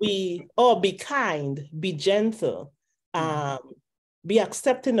right. Be kind, be gentle, be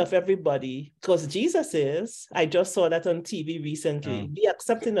accepting of everybody, because Jesus is. I just saw that on TV recently. Be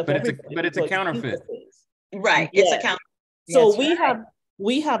accepting of everybody. But it's a counterfeit. Right. It's a counterfeit. So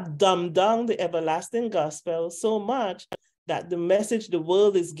we have dumbed down the everlasting gospel so much that the message the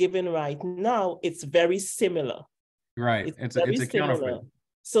world is giving right now, it's very similar. Right. It's a counterfeit.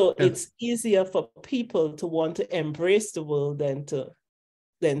 So it's easier for people to want to embrace the world than to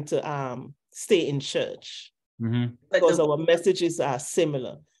stay in church, because our messages are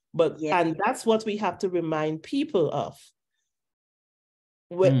similar. And that's what we have to remind people of.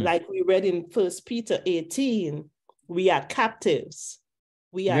 Like we read in 1 Peter 18, we are captives.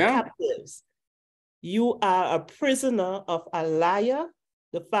 We are captives. You are a prisoner of a liar,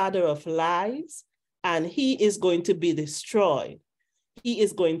 the father of lies, and he is going to be destroyed. He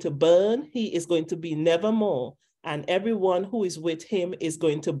is going to burn. He is going to be nevermore. And everyone who is with him is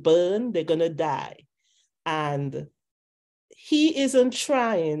going to burn. They're going to die. And he isn't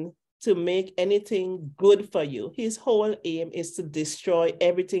trying to make anything good for you. His whole aim is to destroy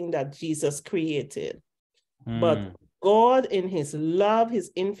everything that Jesus created. But God, in his love,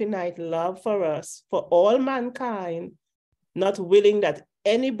 his infinite love for us, for all mankind, not willing that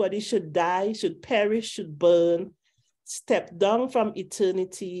anybody should die, should perish, should burn, stepped down from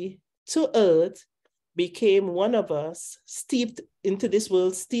eternity to earth, became one of us, steeped into this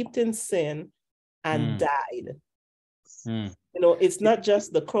world, steeped in sin, and died. You know, it's not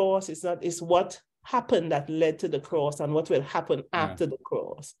just the cross, it's what happened that led to the cross and what will happen after the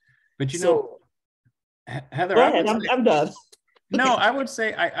cross. But you know, Heather, go ahead, I'm done. No, I would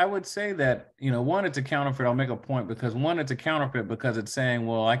say that, you know, one, it's a counterfeit. I'll make a point because one, it's a counterfeit because it's saying,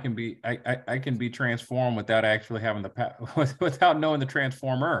 well, I can be transformed without actually having without knowing the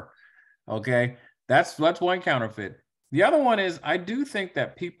transformer. Okay, that's one counterfeit. The other one is I do think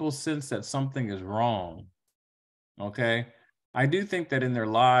that people sense that something is wrong. Okay, I do think that in their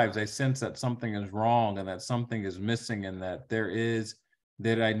lives they sense that something is wrong and that something is missing and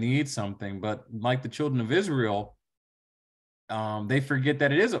that I need something. But like the children of Israel, they forget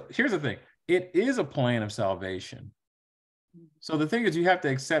that here's the thing, it is a plan of salvation. So the thing is, you have to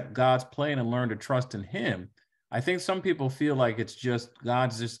accept God's plan and learn to trust in him. I think some people feel like it's just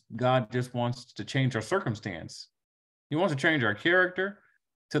God just wants to change our circumstance. He wants to change our character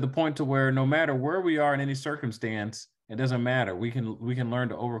to the point to where no matter where we are in any circumstance, it doesn't matter. We can learn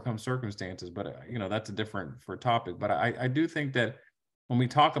to overcome circumstances, but you know, that's a different topic. But I do think that when we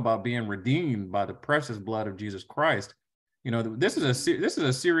talk about being redeemed by the precious blood of Jesus Christ, you know, this is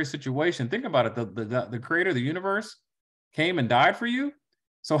a serious situation. Think about it. The creator of the universe came and died for you.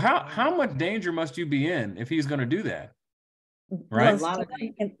 So how much danger must you be in if he's going to do that? Right. Well,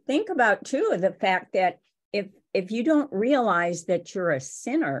 and think about too the fact that if you don't realize that you're a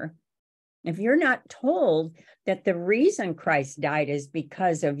sinner, if you're not told that the reason Christ died is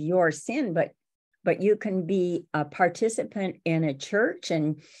because of your sin, but you can be a participant in a church,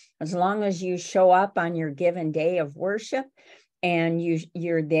 and as long as you show up on your given day of worship and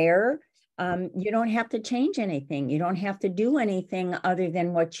you're there, you don't have to change anything. You don't have to do anything other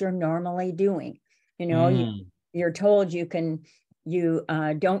than what you're normally doing. You know, you're told you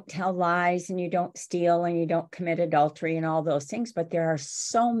don't tell lies and you don't steal and you don't commit adultery and all those things, but there are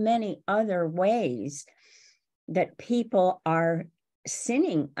so many other ways that people are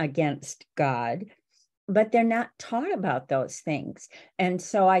sinning against God, but they're not taught about those things. And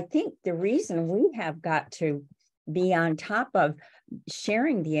so I think the reason we have got to be on top of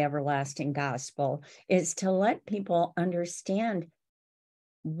sharing the everlasting gospel is to let people understand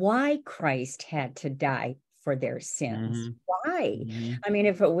why Christ had to die for their sins. Why? I mean,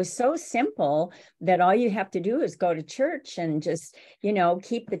 if it was so simple that all you have to do is go to church and just, you know,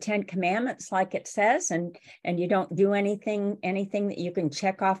 keep the 10 commandments like it says, and you don't do anything that you can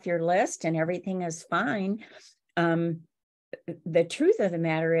check off your list and everything is fine. The truth of the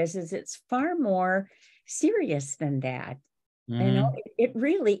matter is it's far more serious than that. You know, it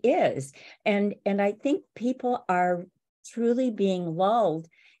really is. And I think people are truly being lulled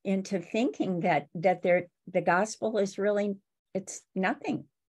into thinking that the gospel is really, it's nothing.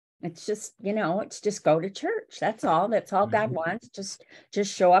 It's just, you know, it's just go to church. That's all God wants. Just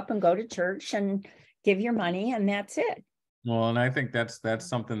show up and go to church and give your money, and that's it. Well, and I think that's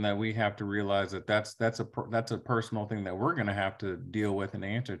something that we have to realize that's a personal thing that we're going to have to deal with and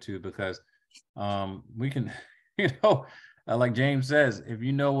answer to, because we can, you know, like James says, if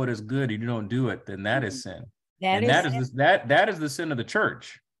you know what is good and you don't do it, then that is sin. That is the sin of the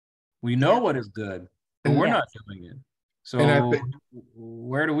church. We know what is good, but we're not doing it. So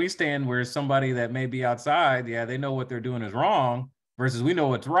where do we stand? Where somebody that may be outside, they know what they're doing is wrong, versus we know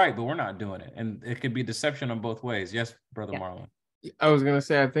what's right, but we're not doing it. And it could be deception on both ways. Yes, Brother Marlon. I was gonna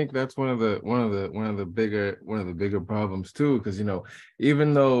say, I think that's one of the bigger problems too, because, you know,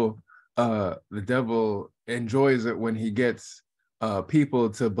 even though the devil enjoys it when he gets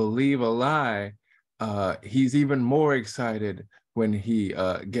people to believe a lie, he's even more excited when he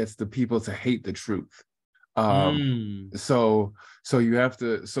gets the people to hate the truth. So you have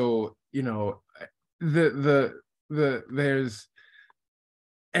to, so, you know, there's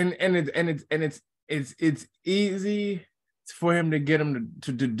it's easy for him to get him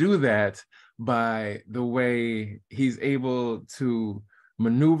to do that by the way he's able to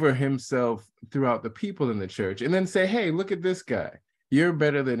maneuver himself throughout the people in the church, and then say, hey, look at this guy, you're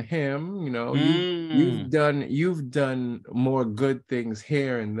better than him, you know, you've done more good things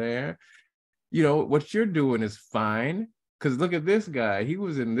here and there, you know, what you're doing is fine, because look at this guy, he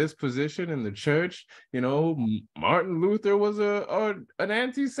was in this position in the church, you know, Martin Luther was an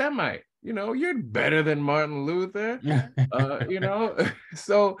anti-Semite, you're better than Martin Luther.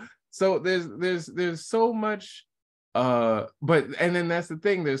 So there's so much, but and then that's the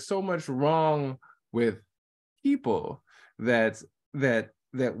thing, there's so much wrong with people that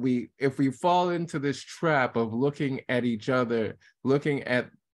we, if we fall into this trap of looking at each other, looking at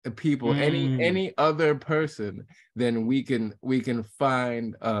the people, any other person, then we can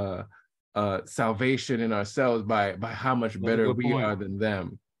find salvation in ourselves by how much better we are than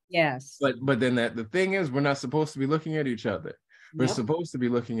them. Yes. But then the thing is, we're not supposed to be looking at each other. We're Nope. supposed to be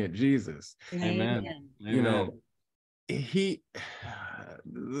looking at Jesus. Amen. He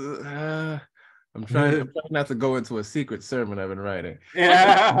I'm trying not to go into a secret sermon I've been writing.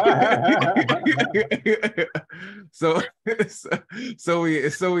 So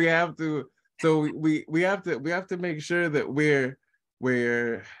we have to make sure that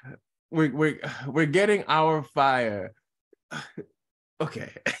we're getting our fire. Okay.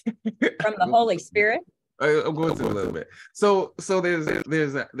 From the Holy Spirit. I'm going to a little bit. So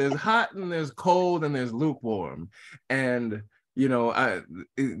there's hot and there's cold and there's lukewarm, and for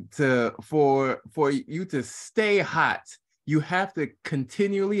you to stay hot, you have to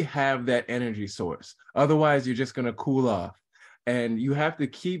continually have that energy source. Otherwise, you're just going to cool off. And you have to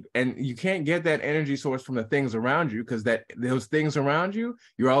and you can't get that energy source from the things around you, because those things around you,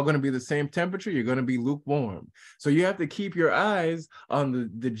 you're all going to be the same temperature. You're going to be lukewarm. So you have to keep your eyes on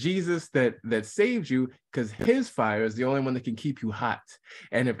the Jesus that saved you, because his fire is the only one that can keep you hot.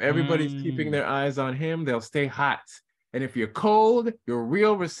 And if everybody's keeping their eyes on him, they'll stay hot. And if you're cold, you're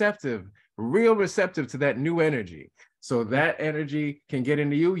real receptive to that new energy. So that energy can get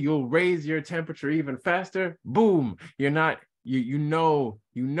into you. You'll raise your temperature even faster. Boom. You're not, you know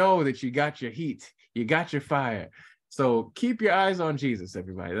that you got your heat, you got your fire. So keep your eyes on Jesus,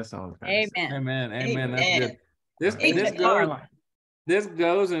 everybody. That's all I'm trying to say. Amen. That's good. This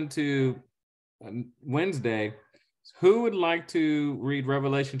goes into Wednesday. Who would like to read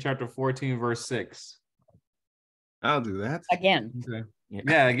Revelation chapter 14, verse 6? I'll do that. Again. Okay.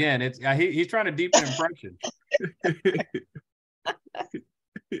 Yeah, again. It's he's trying to deepen impression.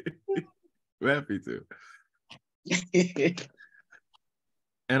 Happy to.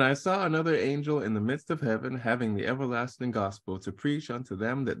 And I saw another angel in the midst of heaven, having the everlasting gospel to preach unto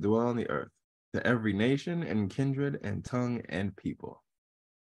them that dwell on the earth, to every nation and kindred and tongue and people.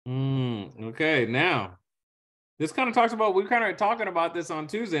 Okay, now this kind of talks about, we're kind of talking about this on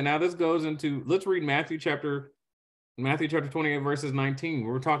Tuesday. Now this goes into, let's read Matthew chapter 28, verses 19.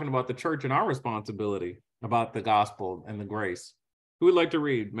 We're talking about the church and our responsibility about the gospel and the grace. Who would like to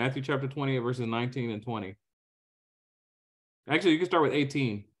read Matthew chapter 28, verses 19 and 20? Actually, you can start with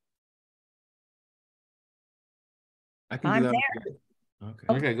 18. I can do that.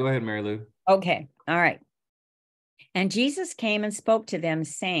 There. Okay, go ahead, Mary Lou. Okay, all right. And Jesus came and spoke to them,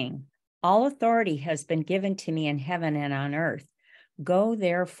 saying, all authority has been given to me in heaven and on earth. Go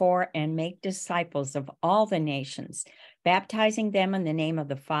therefore and make disciples of all the nations, baptizing them in the name of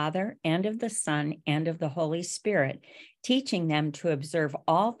the Father and of the Son and of the Holy Spirit, teaching them to observe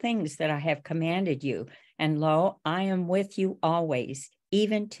all things that I have commanded you. And lo, I am with you always,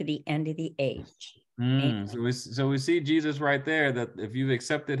 even to the end of the age. So we see Jesus right there, that if you've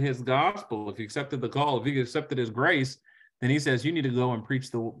accepted his gospel, if you accepted the call, if you accepted his grace, then he says you need to go and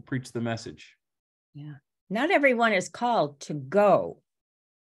preach the message. Yeah. Not everyone is called to go,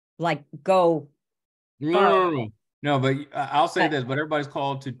 like go. No, but I'll say this, but everybody's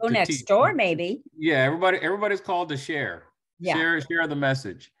called to go next teach. door, maybe. Yeah, everybody's called to share. Yeah. Share the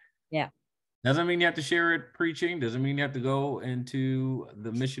message. Yeah. Doesn't mean you have to share it preaching. Doesn't mean you have to go into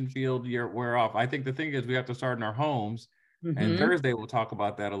the mission field we're off. I think the thing is we have to start in our homes. And Thursday we'll talk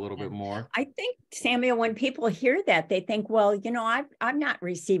about that a little bit more. I think, Samuel, when people hear that, they think, well, I've not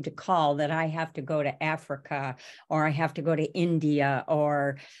received a call that I have to go to Africa, or I have to go to India,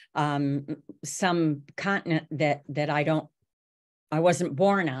 or some continent that I wasn't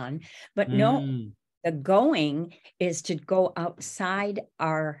born on. But no, the going is to go outside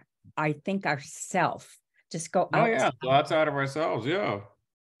ourself. Just go outside. Go outside of ourselves. Yeah.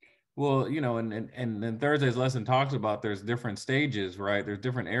 Well, and Thursday's lesson talks about there's different stages, right? There's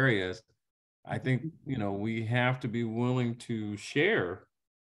different areas. I think, we have to be willing to share.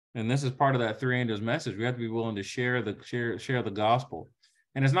 And this is part of that three angels message. We have to be willing to share the gospel.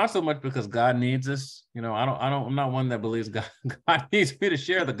 And it's not so much because God needs us. I'm not one that believes God needs me to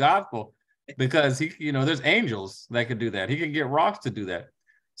share the gospel, because there's angels that could do that. He can get rocks to do that.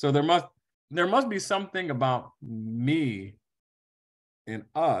 So there must be something about me and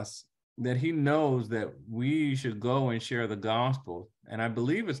us that he knows that we should go and share the gospel. And I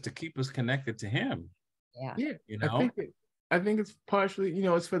believe it's to keep us connected to him. Yeah. I think it's partially,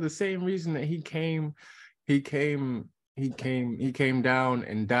 it's for the same reason that he came down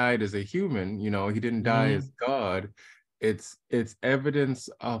and died as a human. He didn't die as God. It's evidence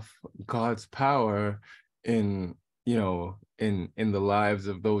of God's power in in the lives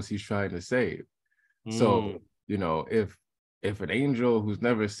of those he's trying to save. So if an angel who's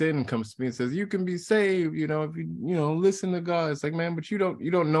never sinned comes to me and says you can be saved, if you listen to God, it's like, man, but you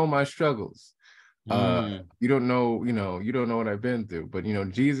don't know my struggles. You don't know, you don't know what I've been through, but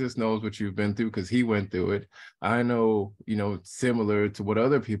Jesus knows what you've been through because he went through it. I know, similar to what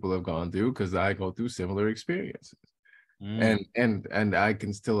other people have gone through because I go through similar experiences. And I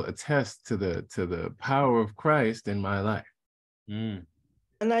can still attest to the power of Christ in my life. And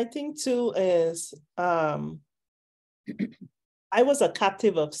I think too is I was a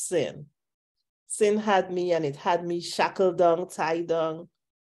captive of sin. Sin had me, and it had me shackled down, tied down,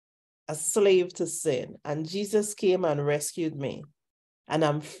 a slave to sin. And Jesus came and rescued me. And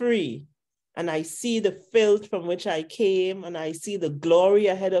I'm free. And I see the filth from which I came, and I see the glory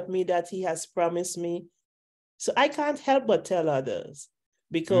ahead of me that he has promised me. So I can't help but tell others,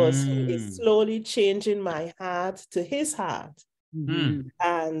 because he is slowly changing my heart to his heart.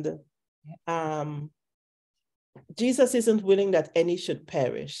 And Jesus isn't willing that any should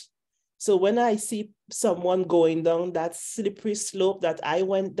perish. So when I see someone going down that slippery slope that I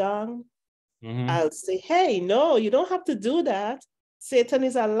went down, I'll say, hey, no, you don't have to do that. Satan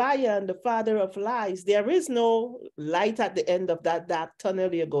is a liar and the father of lies. There is no light at the end of that dark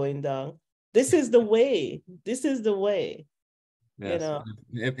tunnel you're going down. This is the way. This is the way. Yes.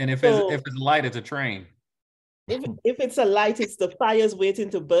 And if it's light, it's a train. If it's a light, it's the fire's waiting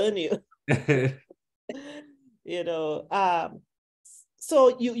to burn you.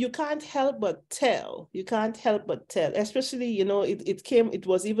 So you can't help but tell. You can't help but tell. Especially, it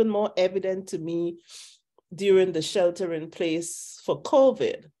was even more evident to me during the shelter in place for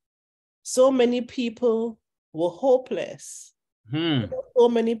COVID. So many people were hopeless. So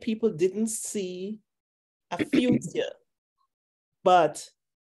many people didn't see a future. But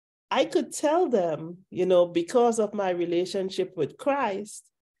I could tell them, because of my relationship with Christ,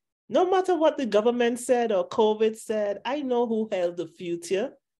 no matter what the government said or COVID said, I know who held the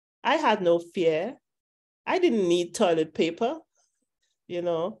future. I had no fear. I didn't need toilet paper.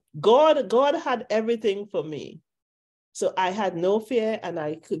 God had everything for me. So I had no fear, and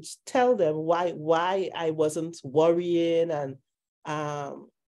I could tell them why I wasn't worrying and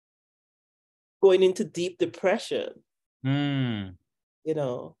going into deep depression. God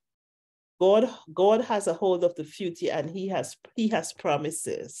has a hold of the future, and he has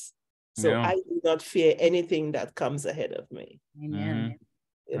promises. So I do not fear anything that comes ahead of me. Amen.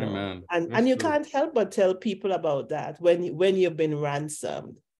 Amen. And you can't help but tell people about that when you've been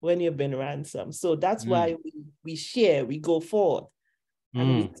ransomed. So that's why we share, we go forth,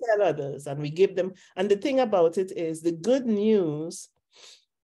 and we tell others, and we give them. And the thing about it is, the good news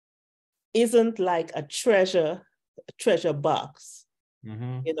isn't like a treasure box.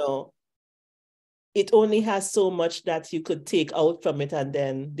 It only has so much that you could take out from it, and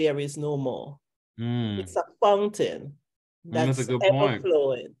then there is no more. It's a fountain that's a good ever point.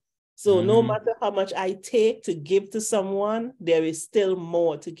 flowing. So no matter how much I take to give to someone, there is still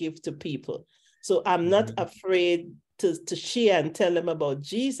more to give to people. So I'm not afraid to share and tell them about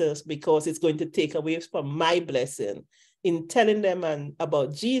Jesus, because it's going to take away from my blessing. In telling them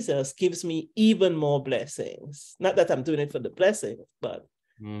about Jesus gives me even more blessings. Not that I'm doing it for the blessing, but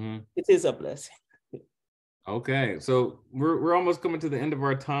it is a blessing. Okay, so we're almost coming to the end of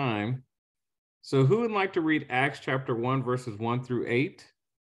our time. So who would like to read Acts chapter 1, verses 1 through 8?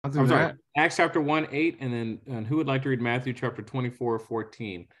 Acts chapter 1, 8, and who would like to read Matthew chapter 24,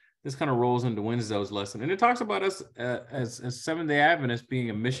 14? This kind of rolls into Wednesday's lesson. And it talks about us as Seventh-day Adventists being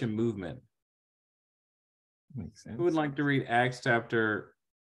a mission movement. Makes sense. Who would like to read Acts chapter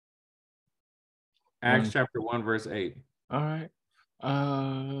 1, verse 8? All right.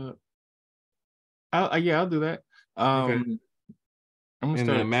 I'll do that. Okay. I'm gonna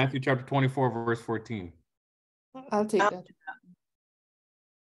start Matthew chapter 24, verse 14. I'll take that.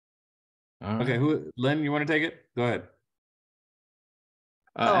 All right. Okay, Lynn, you want to take it? Go ahead.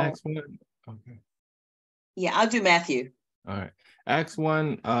 Acts 1. Okay. Yeah, I'll do Matthew. All right. Acts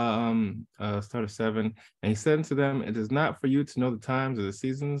 1, start of 7. And he said unto them, it is not for you to know the times or the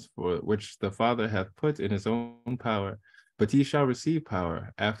seasons for which the Father hath put in his own power, but ye shall receive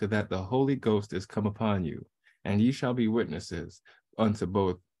power after that the Holy Ghost is come upon you, and ye shall be witnesses unto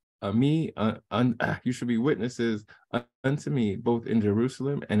both me. You shall be witnesses unto me both in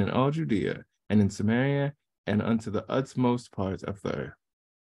Jerusalem and in all Judea and in Samaria and unto the utmost parts of the earth.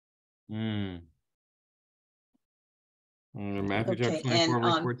 Matthew chapter Okay, 24, and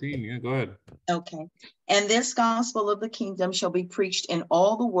verse 14. Yeah, go ahead. okay. And this gospel of the kingdom shall be preached in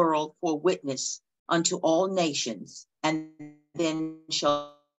all the world for witness unto all nations, and then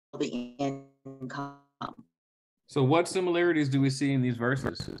shall the end come. So what similarities do we see in these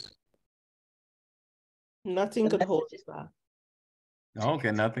verses? Nothing could hold us back.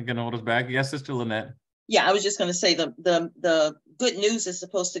 Okay, nothing can hold us back. Yes, Sister Lynette. Yeah, I was just going to say the good news is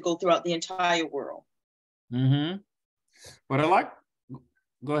supposed to go throughout the entire world. Mm-hmm. But I like,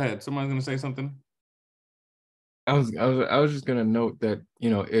 go ahead. Someone's going to say something. I was just gonna note that, you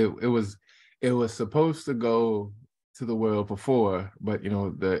know, it was supposed to go to the world before, but you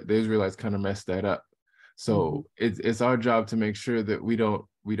know, the Israelites kind of messed that up. So it's our job to make sure that we don't,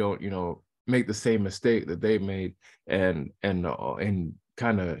 you know, make the same mistake that they made and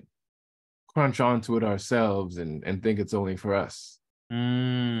kind of crunch onto it ourselves and think it's only for us.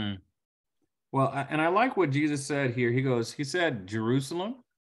 Mm. Well, and I like what Jesus said here. He said Jerusalem,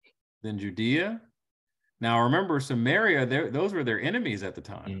 then Judea. Now remember, Samaria, those were their enemies at the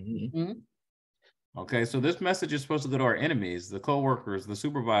time. Okay, so this message is supposed to go to our enemies, the co-workers, the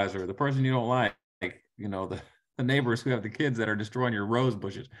supervisor, the person you don't like, you know, the neighbors who have the kids that are destroying your rose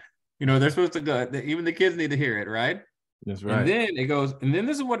bushes. You know, they're supposed to go, even the kids need to hear it, right? That's right. And then it goes, and then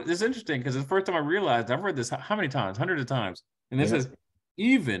this is interesting, because it's the first time I realized, I've read this how many times? Hundreds of times. And this is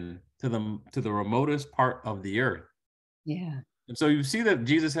even to the remotest part of the earth. Yeah. And so you see that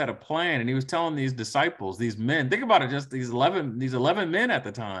Jesus had a plan, and he was telling these disciples, these men, think about it, just these 11 men at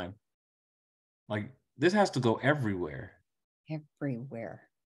the time. Like, this has to go everywhere. Everywhere.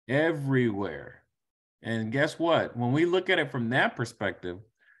 And guess what? When we look at it from that perspective,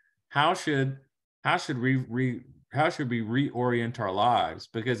 how should we reorient our lives?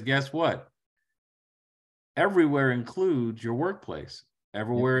 Because guess what? Everywhere includes your workplace.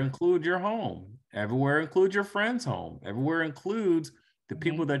 Everywhere includes your home. Everywhere includes your friend's home. Everywhere includes the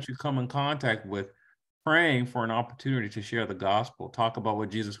people that you come in contact with, praying for an opportunity to share the gospel, talk about what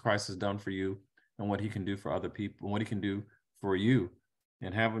Jesus Christ has done for you and what he can do for other people, and what he can do for you,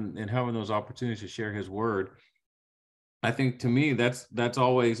 and having those opportunities to share his word. I think, to me, that's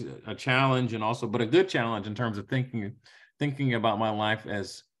always a challenge, and also, but a good challenge in terms of thinking about my life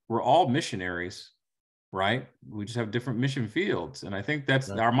as we're all missionaries, right? We just have different mission fields. And I think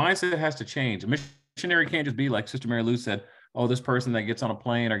that's our mindset has to change. A missionary can't just be like Sister Mary Lou said, oh, this person that gets on a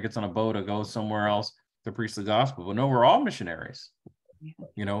plane or gets on a boat or goes somewhere else to preach the gospel. But no, we're all missionaries.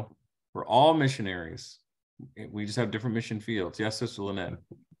 You know, we're all missionaries. We just have different mission fields. Yes, Sister Lynette.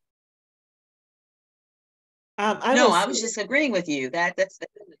 I was just agreeing with you. That's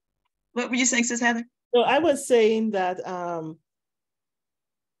what were you saying, Sis Heather? So I was saying that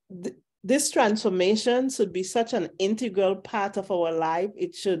this transformation should be such an integral part of our life.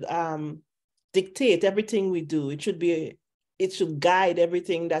 It should dictate everything we do. It should guide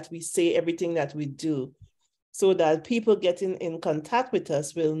everything that we say, everything that we do, so that people getting in contact with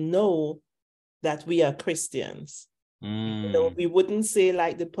us will know that we are Christians. You know, we wouldn't say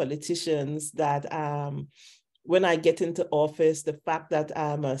like the politicians that when I get into office, the fact that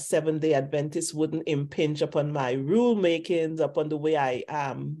I'm a Seventh-day Adventist wouldn't impinge upon my rule makings, upon the way I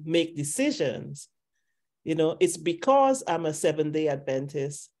make decisions. You know, it's because I'm a Seventh-day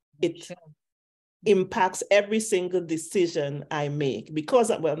Adventist. It impacts every single decision I make,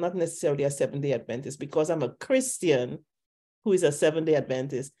 because, well, not necessarily a Seventh-day Adventist, because I'm a Christian who is a Seventh-day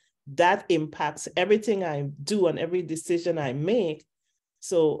Adventist. That impacts everything I do and every decision I make.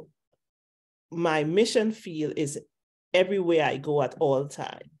 So my mission field is everywhere I go at all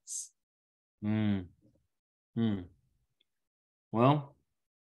times. Well,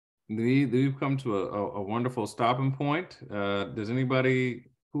 we've come to a wonderful stopping point. Does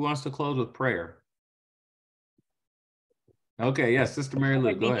anybody who wants to close with prayer? Okay, yes, Sister Mary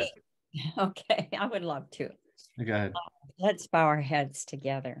Lou, go ahead. Okay, I would love to. Go ahead. Let's bow our heads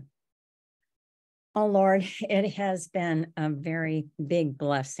together. Oh, Lord, it has been a very big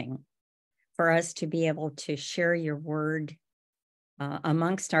blessing for us to be able to share your word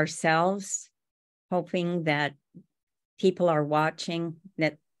amongst ourselves, hoping that people are watching,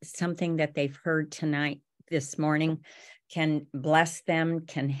 that something that they've heard tonight, this morning, can bless them,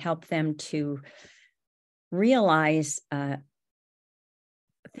 can help them to realize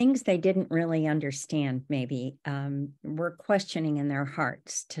things they didn't really understand, maybe were questioning in their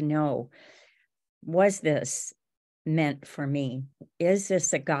hearts to know, was this meant for me? Is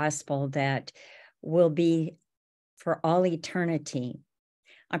this a gospel that will be for all eternity?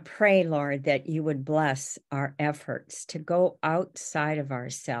 I pray, Lord, that you would bless our efforts to go outside of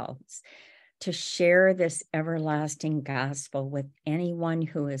ourselves, to share this everlasting gospel with anyone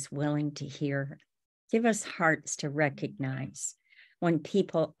who is willing to hear. Give us hearts to recognize when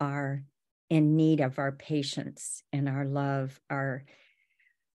people are in need of our patience and our love, our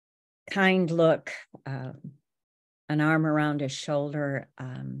kind look, an arm around a shoulder,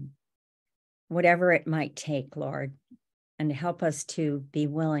 whatever it might take, Lord, and help us to be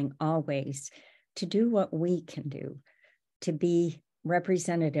willing always to do what we can do, to be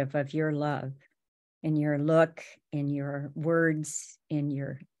representative of your love in your look, in your words, in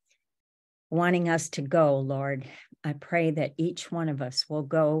your wanting us to go, Lord. I pray that each one of us will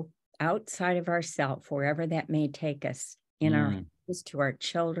go outside of ourselves, wherever that may take us, in our homes, to our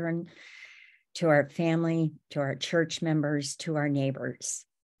children, to our family, to our church members, to our neighbors.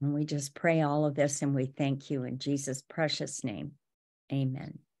 And we just pray all of this, and we thank you in Jesus' precious name.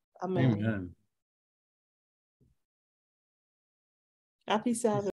 Amen. Amen. Amen. Happy Sabbath.